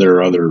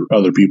there are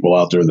other people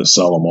out there that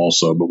sell them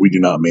also. But we do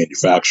not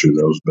manufacture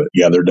those. But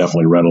yeah, they're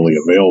definitely readily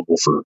available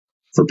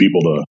for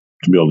people to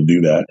be able to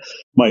do that.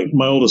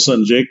 My oldest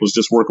son Jake was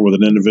just working with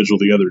an individual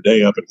the other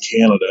day up in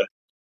Canada.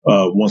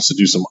 Wants to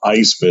do some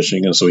ice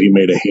fishing, and so he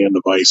made a hand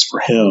of ice for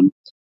him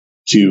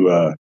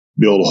to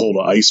be able to hold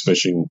an ice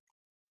fishing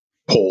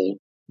pole,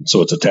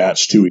 so it's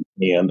attached to his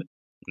hand.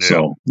 Yeah.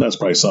 So that's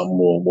probably something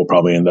we'll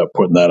probably end up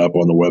putting that up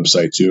on the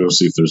website too.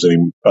 See if there's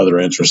any other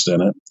interest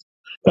in it.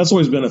 That's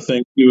always been a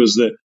thing too. Is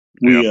that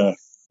Yeah.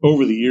 we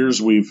over the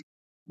years we've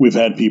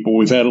had people.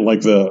 We've had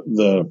like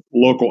the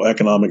local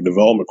economic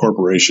development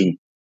corporation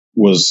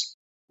was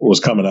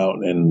coming out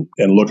and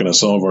looking at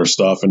some of our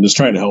stuff and just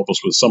trying to help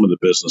us with some of the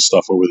business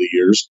stuff over the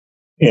years.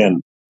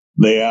 And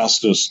they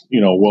asked us,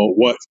 well,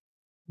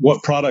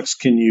 what products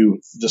can you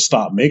just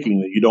stop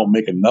making that you don't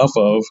make enough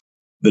of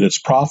that it's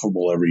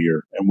profitable every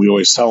year? And we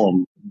always tell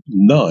them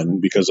none,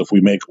 because if we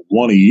make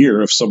one a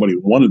year, if somebody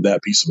wanted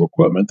that piece of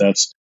equipment,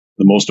 that's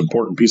the most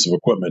important piece of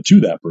equipment to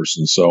that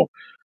person. So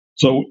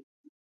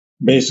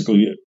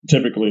basically,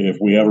 typically, if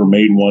we ever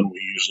made one, we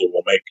usually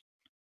will make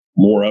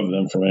more of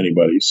them from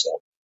anybody.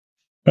 So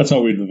that's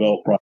how we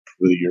develop products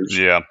over the years.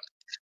 Yeah.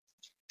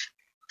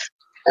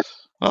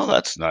 Well,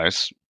 that's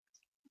nice.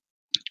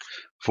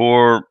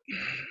 For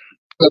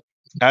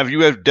have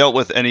you ever dealt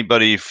with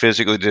anybody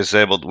physically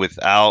disabled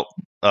without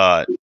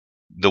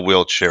the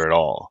wheelchair at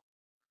all?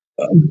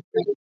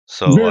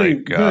 So Very,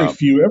 like very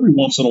few. Every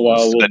once in a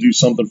while, we'll do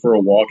something for a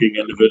walking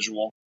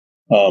individual.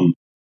 Um,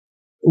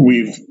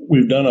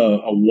 we've done a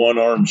one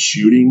arm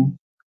shooting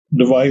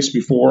device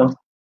before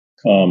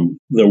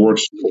that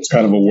works. It's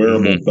kind of a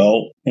wearable Mhm.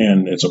 belt,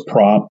 and it's a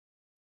prop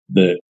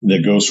that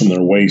goes from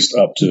their waist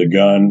up to the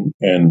gun,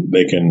 and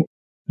they can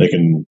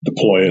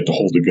deploy it to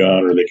hold the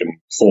gun, or they can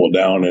pull it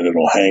down, and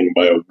it'll hang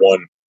by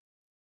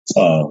a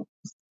uh,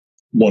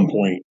 1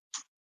 point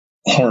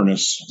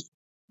harness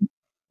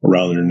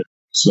around their neck.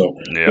 So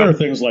there Yeah. are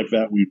things like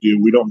that we do.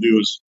 We don't do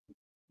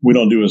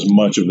as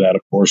much of that,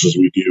 of course, as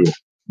we do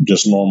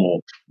just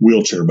normal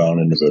wheelchair bound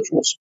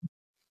individuals.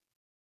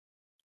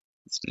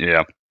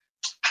 Yeah.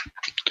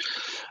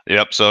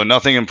 Yep. So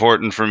nothing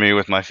important for me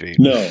with my feet.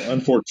 No,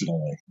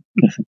 unfortunately.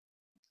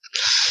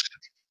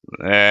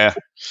 Eh.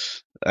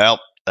 Well,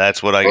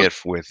 that's what I get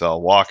with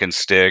walking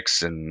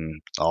sticks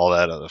and all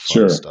that other fun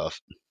Sure. stuff.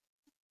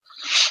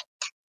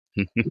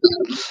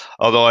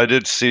 Although I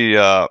did see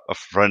a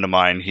friend of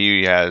mine,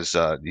 he's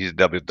a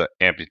double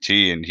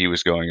amputee, and he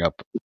was going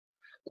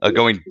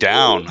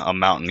down a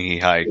mountain he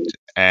hiked,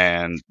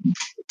 and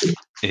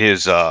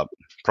his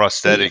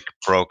prosthetic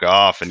broke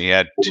off, and he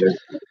had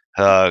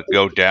to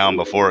go down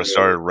before it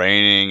started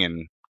raining,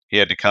 and he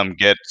had to come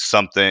get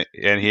something,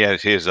 and he had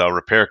his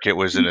repair kit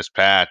was in his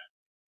pack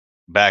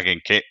back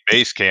in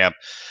base camp,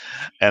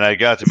 and I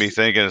got to be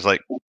thinking, it's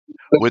like,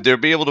 would there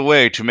be able to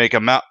way to make a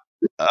mount,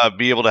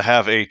 be able to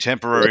have a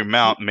temporary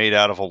mount made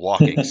out of a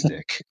walking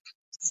stick?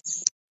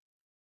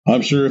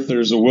 I'm sure if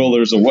there's a will,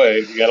 there's a way.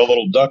 If you got a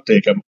little duct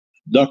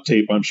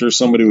tape, I'm sure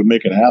somebody would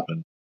make it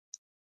happen.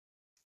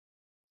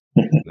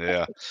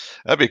 Yeah,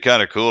 that'd be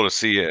kind of cool to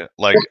see it,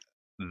 like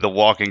the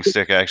walking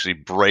stick actually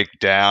break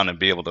down and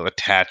be able to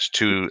attach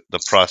to the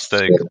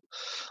prosthetic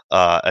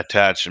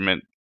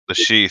attachment, the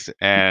sheath,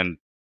 and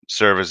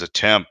serve as a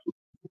temp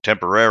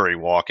temporary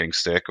walking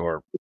stick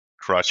or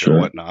crutch or Sure.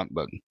 whatnot.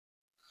 But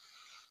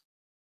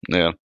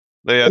yeah,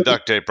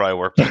 duct tape probably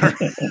work better.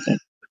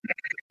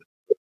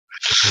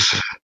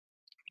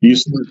 You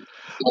start,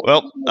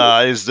 Well,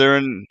 is there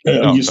an?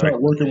 Oh, you sorry.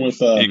 start working You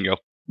can go.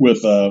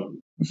 with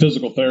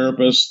physical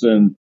therapists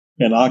and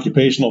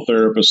occupational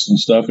therapists and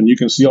stuff, and you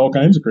can see all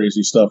kinds of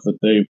crazy stuff that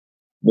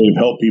they've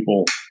helped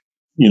people,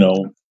 you know,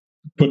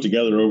 put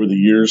together over the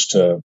years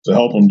to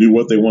help them do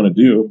what they want to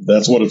do.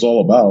 That's what it's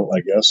all about,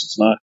 I guess.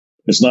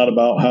 It's not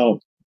about how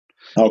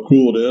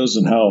cool it is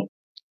and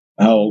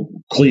how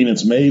clean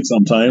it's made.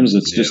 Sometimes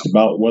it's Yeah. just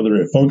about whether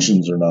it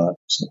functions or not.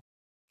 So,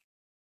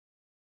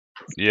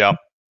 Yeah.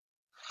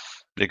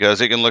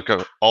 Because it can look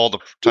at all the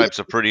types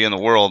of pretty in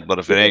the world, but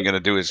if it ain't going to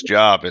do its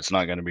job, it's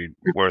not going to be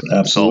worth the salt.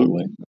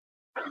 absolutely.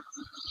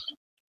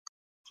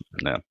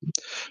 Yeah.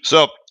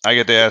 So I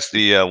get to ask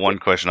the one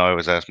question I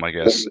always ask my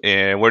guests: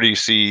 and where do you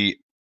see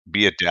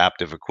Be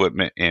Adaptive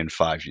equipment in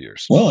 5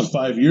 years? Well, in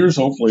 5 years,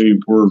 hopefully,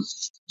 we're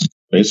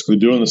basically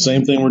doing the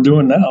same thing we're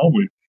doing now.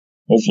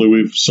 Hopefully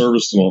we've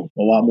serviced a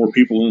lot more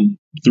people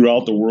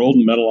throughout the world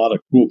and met a lot of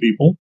cool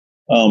people.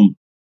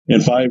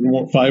 In five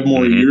more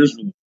Hmm. years,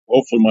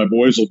 hopefully my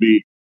boys will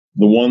be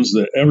the ones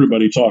that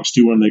everybody talks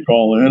to when they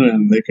call in,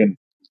 and they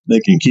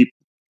can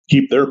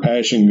keep their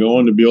passion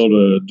going to be able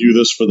to do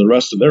this for the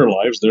rest of their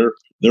lives.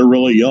 They're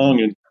really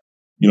young, and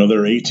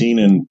they're 18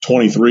 and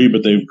 23,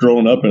 but they've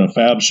grown up in a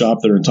fab shop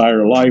their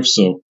entire life,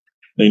 so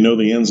they know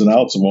the ins and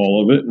outs of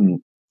all of it.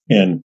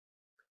 And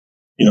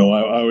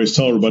I always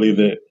tell everybody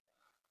that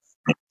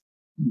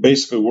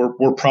basically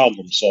we're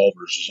problem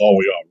solvers is all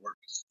we are.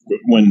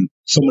 When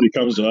somebody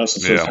comes to us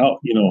and says,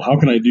 Yeah. how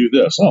can I do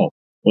this? Oh,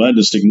 well, that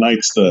just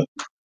ignites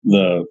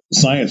the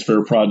science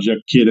fair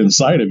project kid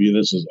inside of you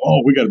that says,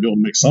 oh, we got to be able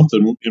to make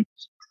something. And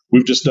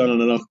we've just done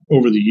it enough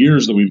over the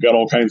years that we've got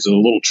all kinds of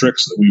little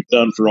tricks that we've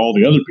done for all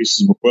the other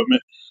pieces of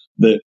equipment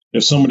that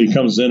if somebody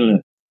comes in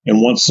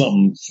and wants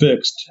something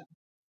fixed,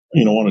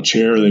 on a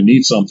chair, they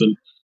need something,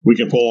 we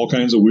can pull all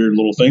kinds of weird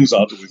little things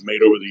out that we've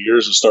made over the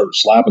years and start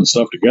slapping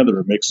stuff together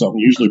and make something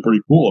usually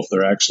pretty cool if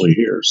they're actually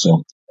here.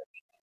 So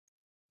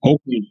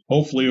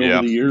hopefully over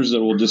Yeah. the years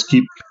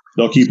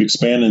they'll keep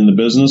expanding the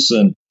business,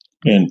 and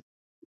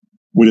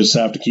we just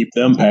have to keep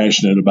them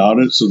passionate about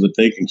it so that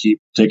they can keep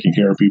taking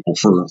care of people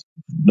for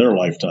their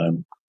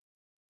lifetime.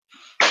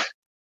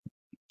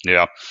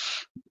 Yeah.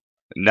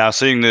 Now,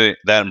 seeing that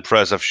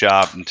impressive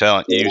shop and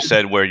telling you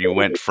said where you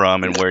went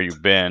from and where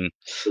you've been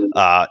in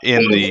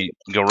the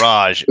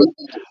garage,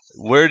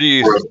 where do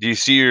you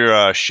see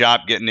your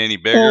shop getting any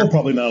bigger? Oh,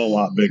 probably not a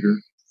lot bigger.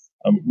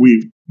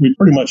 We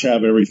pretty much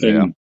have Yeah.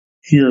 everything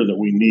here that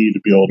we need to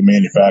be able to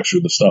manufacture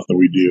the stuff that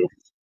we do.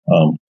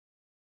 Um,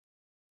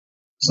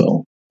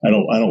 so I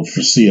don't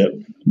foresee it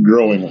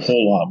growing a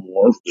whole lot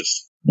more.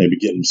 Just maybe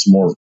getting some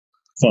more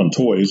fun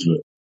toys,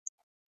 but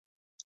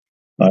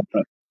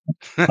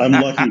I'm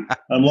lucky.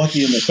 I'm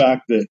lucky in the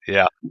fact that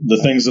Yeah. the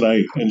things that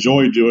I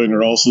enjoy doing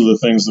are also the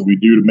things that we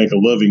do to make a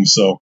living.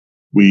 So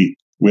we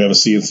have a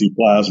CNC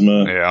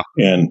plasma Yeah.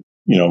 and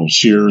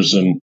shears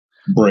and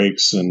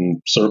brakes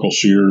and circle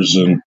shears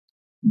and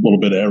a little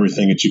bit of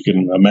everything that you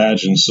can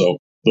imagine. So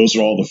those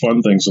are all the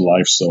fun things in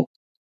life. So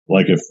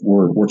like if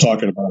we're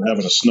talking about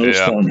having a Yeah.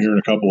 snowstorm here in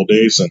a couple of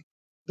days, and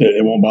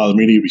it won't bother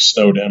me to be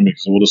snowed in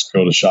because we'll just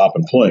go to shop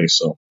and play.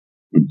 So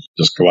we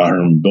just go out here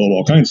and build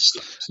all kinds of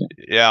stuff. So.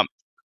 Yeah.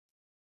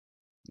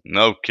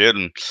 No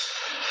kidding.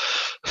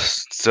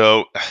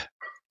 So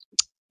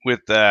with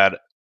that,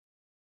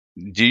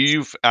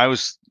 I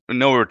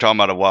know we were talking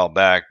about a while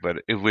back, but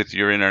with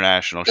your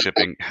international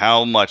shipping,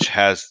 how much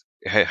has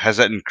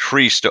that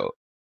increased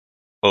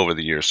over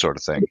the years, sort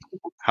of thing?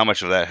 How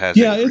much of that has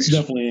Yeah, it's increased?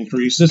 definitely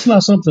increased. It's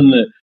not something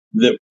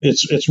that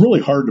it's really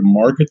hard to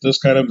market this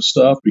kind of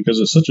stuff because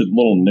it's such a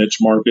little niche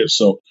market.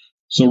 So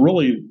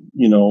really,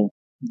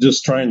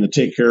 just trying to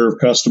take care of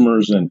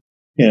customers and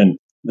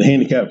the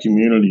handicap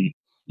community,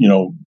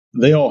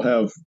 they all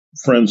have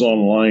friends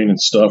online and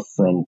stuff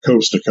from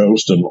coast to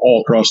coast and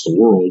all across the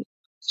world.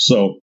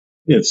 So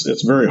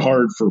it's very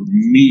hard for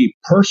me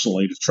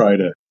personally to try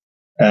to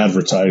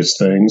advertise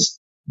things,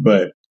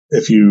 but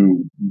if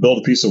you build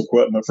a piece of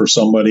equipment for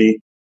somebody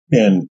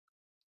in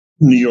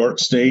New York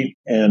State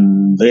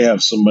and they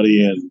have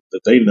somebody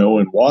that they know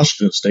in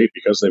Washington State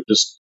because they've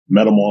just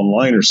met them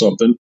online or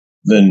something,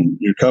 then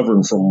you're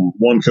covering from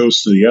one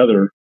coast to the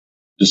other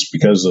just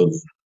because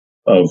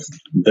of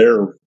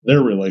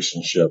their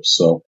relationships.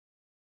 So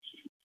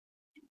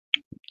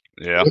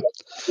Yeah.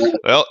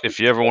 Well, if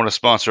you ever want to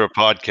sponsor a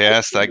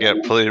podcast, I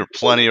get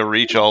plenty of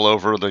reach all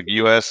over the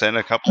U.S. and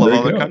a couple of there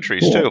you other go.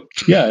 countries Cool. too.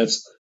 Yeah,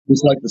 it's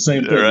like the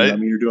same All thing. right. I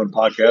mean, you're doing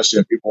podcasts. You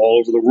have people all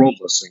over the world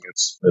listening.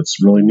 It's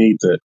really neat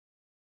that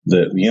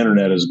the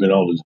internet has been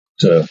able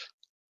to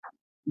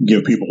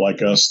give people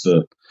like us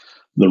the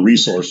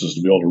resources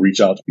to be able to reach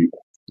out to people.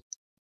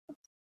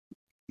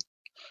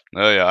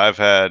 Oh yeah, I've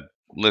had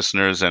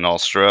listeners in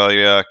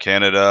Australia,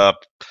 Canada,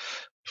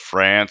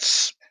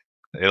 France,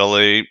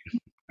 Italy,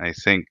 I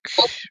think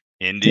Yeah.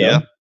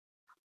 India,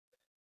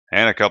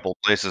 and a couple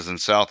places in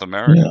South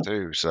America Yeah.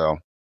 too. So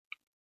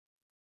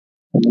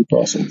That's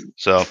awesome.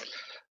 So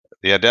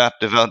the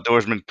Adaptive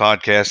Outdoorsman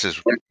podcast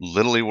is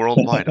literally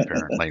worldwide,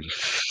 apparently.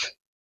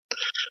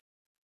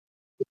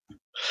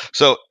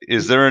 So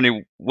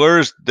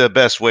where's the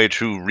best way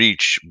to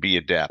reach Be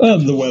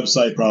Adaptive? The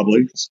website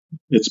probably.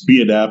 It's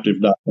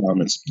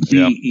beadaptive.com. It's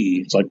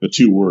BE. It's like the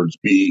two words,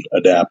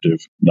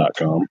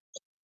 beadaptive.com.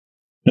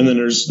 And then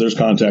there's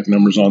contact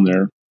numbers on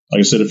there. Like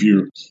I said,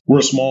 we're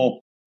a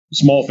small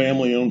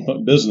family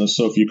owned business.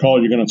 So if you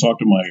call, you're going to talk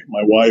to my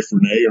wife,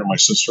 Renee, or my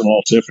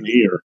sister-in-law,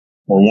 Tiffany, or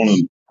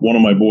one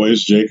of my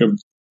boys, Jacob,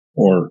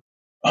 or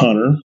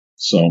Hunter.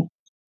 So,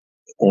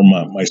 or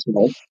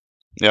myself.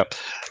 Yep.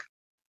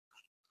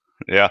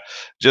 Yeah.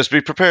 Just be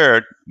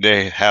prepared.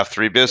 They have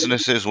 3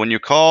 businesses when you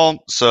call,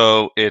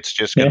 so it's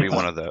just going to be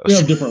one of those. We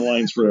have different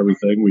lines for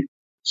everything.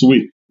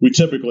 We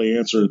typically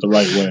answer it the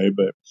right way,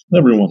 but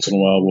every once in a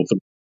while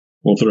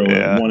we'll throw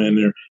one in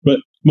there. But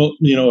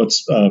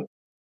it's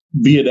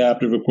Be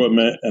Adaptive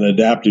Equipment and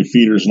Adaptive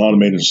Feeders and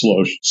Automated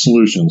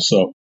Solutions.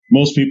 So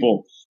most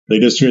people, they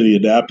just hear the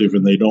adaptive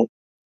and they don't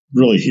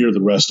really hear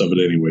the rest of it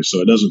anyway. So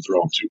it doesn't throw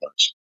them too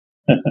much.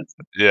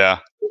 Yeah.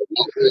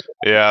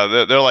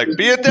 They're like,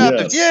 Be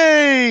Adaptive,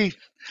 yay!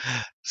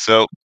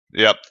 So,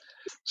 yep.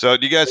 So,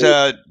 do you guys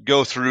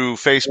go through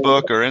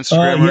Facebook or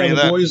Instagram or any of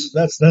that? Boys,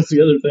 that's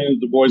the other thing that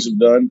the boys have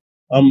done.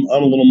 I'm a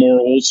little more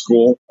old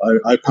school.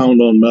 I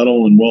pound on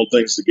metal and weld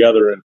things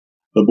together, and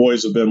the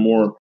boys have been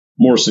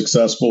more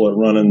successful at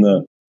running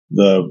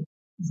the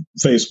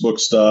Facebook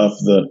stuff,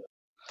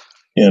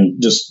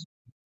 and just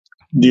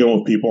dealing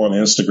with people on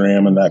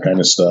Instagram and that kind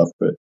of stuff.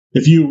 But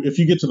if you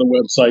get to the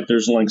website,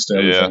 there's links to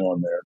everything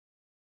on there.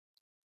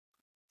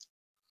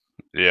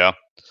 Yeah.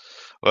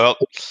 Well,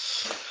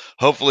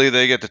 hopefully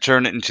they get to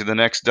turn it into the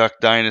next Duck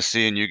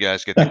Dynasty, and you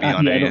guys get to be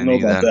on A&E. I don't know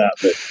about that,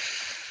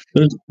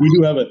 but we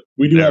do have a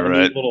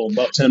neat little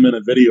about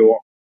 10-minute video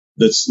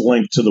that's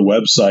linked to the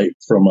website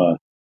from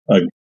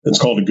it's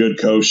called A Good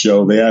Co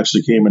Show. They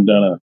actually came and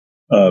done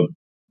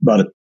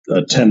about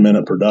a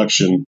 10-minute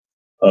production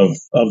of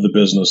the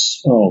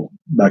business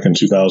back in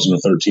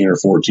 2013 or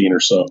 14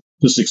 or so.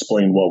 Just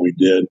explained what we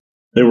did.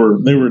 They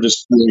were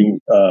just doing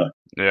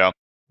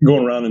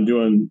going around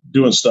and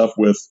doing stuff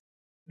with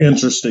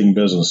interesting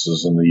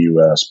businesses in the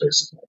U.S.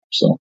 basically.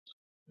 So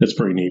it's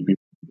pretty neat.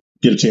 People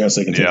get a chance,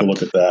 they can take a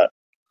look at that.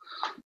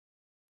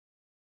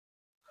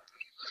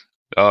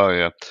 Oh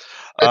yeah.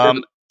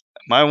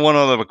 My one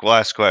of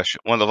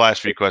the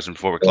last few questions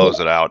before we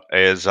close it out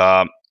is,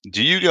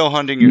 do you go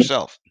hunting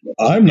yourself?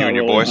 I'm not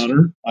really a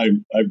hunter. I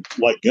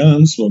like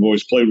guns. I've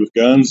always played with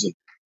guns, and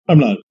I'm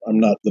not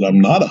that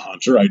I'm not a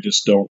hunter. I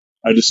just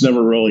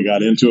never really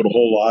got into it a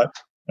whole lot.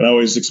 And I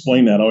always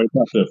explain that. I always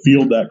have to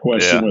field that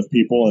question with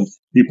people, and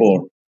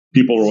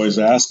people are always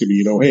asking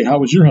me, hey, how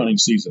was your hunting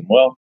season?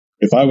 Well,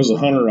 if I was a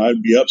hunter,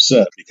 I'd be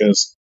upset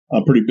because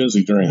I'm pretty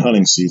busy during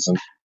hunting season.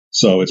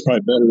 So it's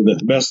probably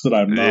best that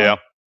I'm not. Yeah.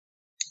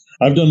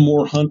 I've done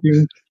more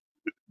hunting.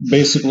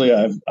 Basically,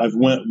 I've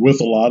went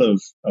with a lot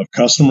of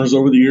customers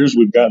over the years.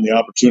 We've gotten the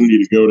opportunity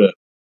to go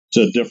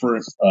to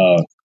different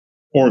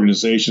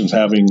organizations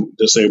having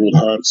disabled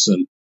hunts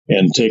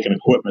and taken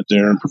equipment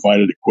there and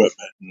provided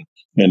equipment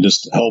and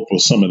just help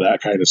with some of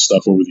that kind of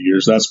stuff over the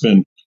years. That's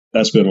been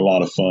a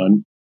lot of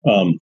fun.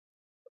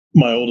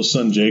 My oldest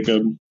son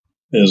Jacob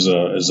is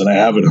an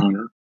avid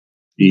hunter.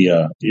 He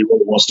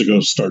really wants to go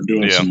start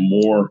doing some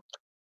more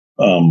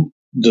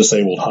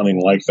disabled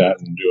hunting like that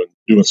and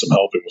doing some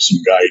helping with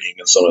some guiding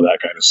and some of that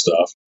kind of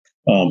stuff.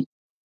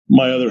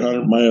 My other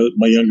hunter,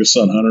 my youngest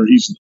son Hunter,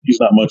 he's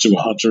not much of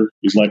a hunter.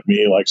 He's like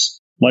me,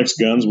 likes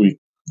guns. We're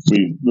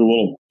a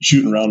little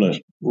shooting around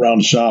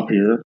the shop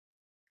here.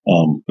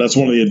 That's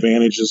one of the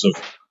advantages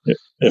of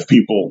if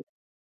people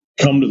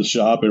come to the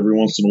shop every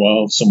once in a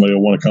while, somebody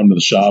will want to come to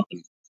the shop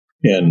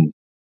and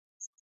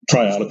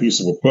try out a piece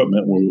of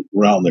equipment when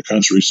we're out in the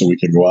country, so we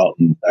can go out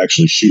and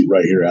actually shoot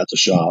right here at the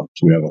shop.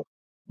 So we have a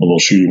little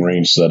shooting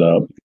range set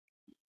up.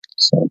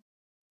 So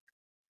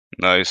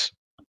nice.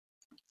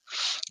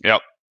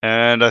 Yep.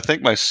 And I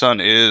think my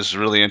son is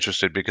really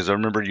interested because I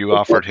remember you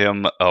offered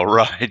him a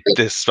ride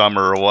this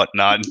summer or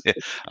whatnot.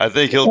 I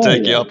think he'll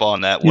take you up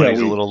on that when he's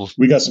a little.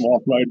 We got some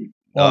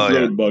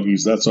off-road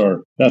buggies. That's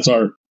our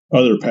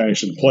other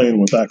passion,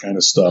 playing with that kind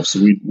of stuff. So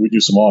we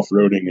do some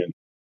off-roading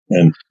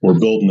and we're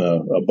building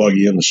a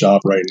buggy in the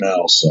shop right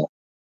now. So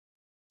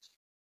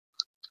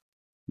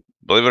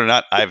believe it or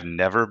not, I've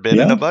never been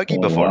in a buggy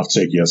before. I'll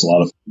take you. It's a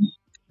lot of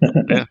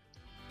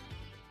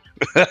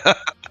fun.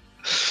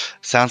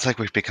 Sounds like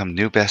we've become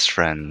new best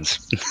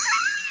friends.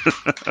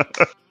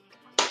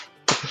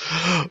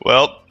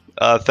 Well,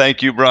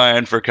 thank you,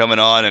 Brian, for coming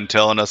on and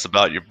telling us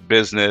about your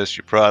business,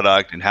 your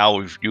product, and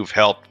how you've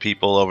helped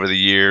people over the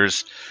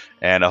years.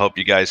 And I hope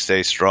you guys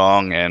stay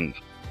strong and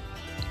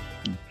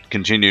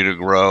continue to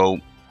grow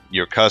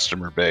your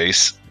customer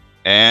base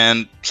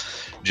and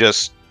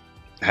just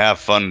have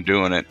fun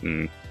doing it.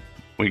 And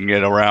we can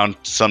get around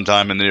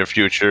sometime in the near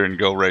future and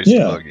go race the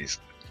buggies.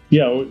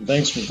 Yeah,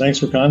 thanks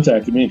for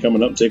contacting me and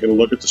coming up and taking a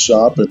look at the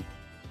shop. And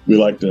we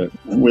like to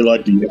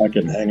yak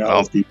and hang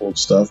out with people and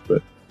stuff.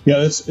 But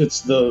Yeah,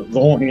 it's the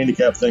whole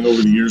handicap thing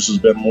over the years has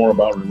been more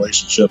about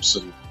relationships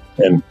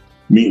and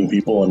meeting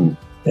people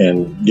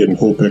and getting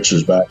cool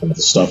pictures back of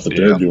the stuff that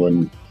they're Yeah.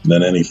 doing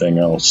than anything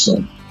else.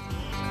 So.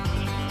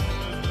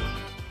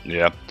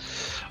 Yeah.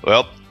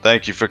 Well,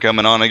 thank you for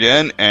coming on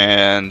again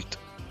and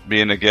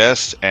being a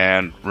guest.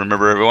 And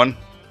remember, everyone,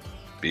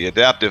 be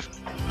adaptive.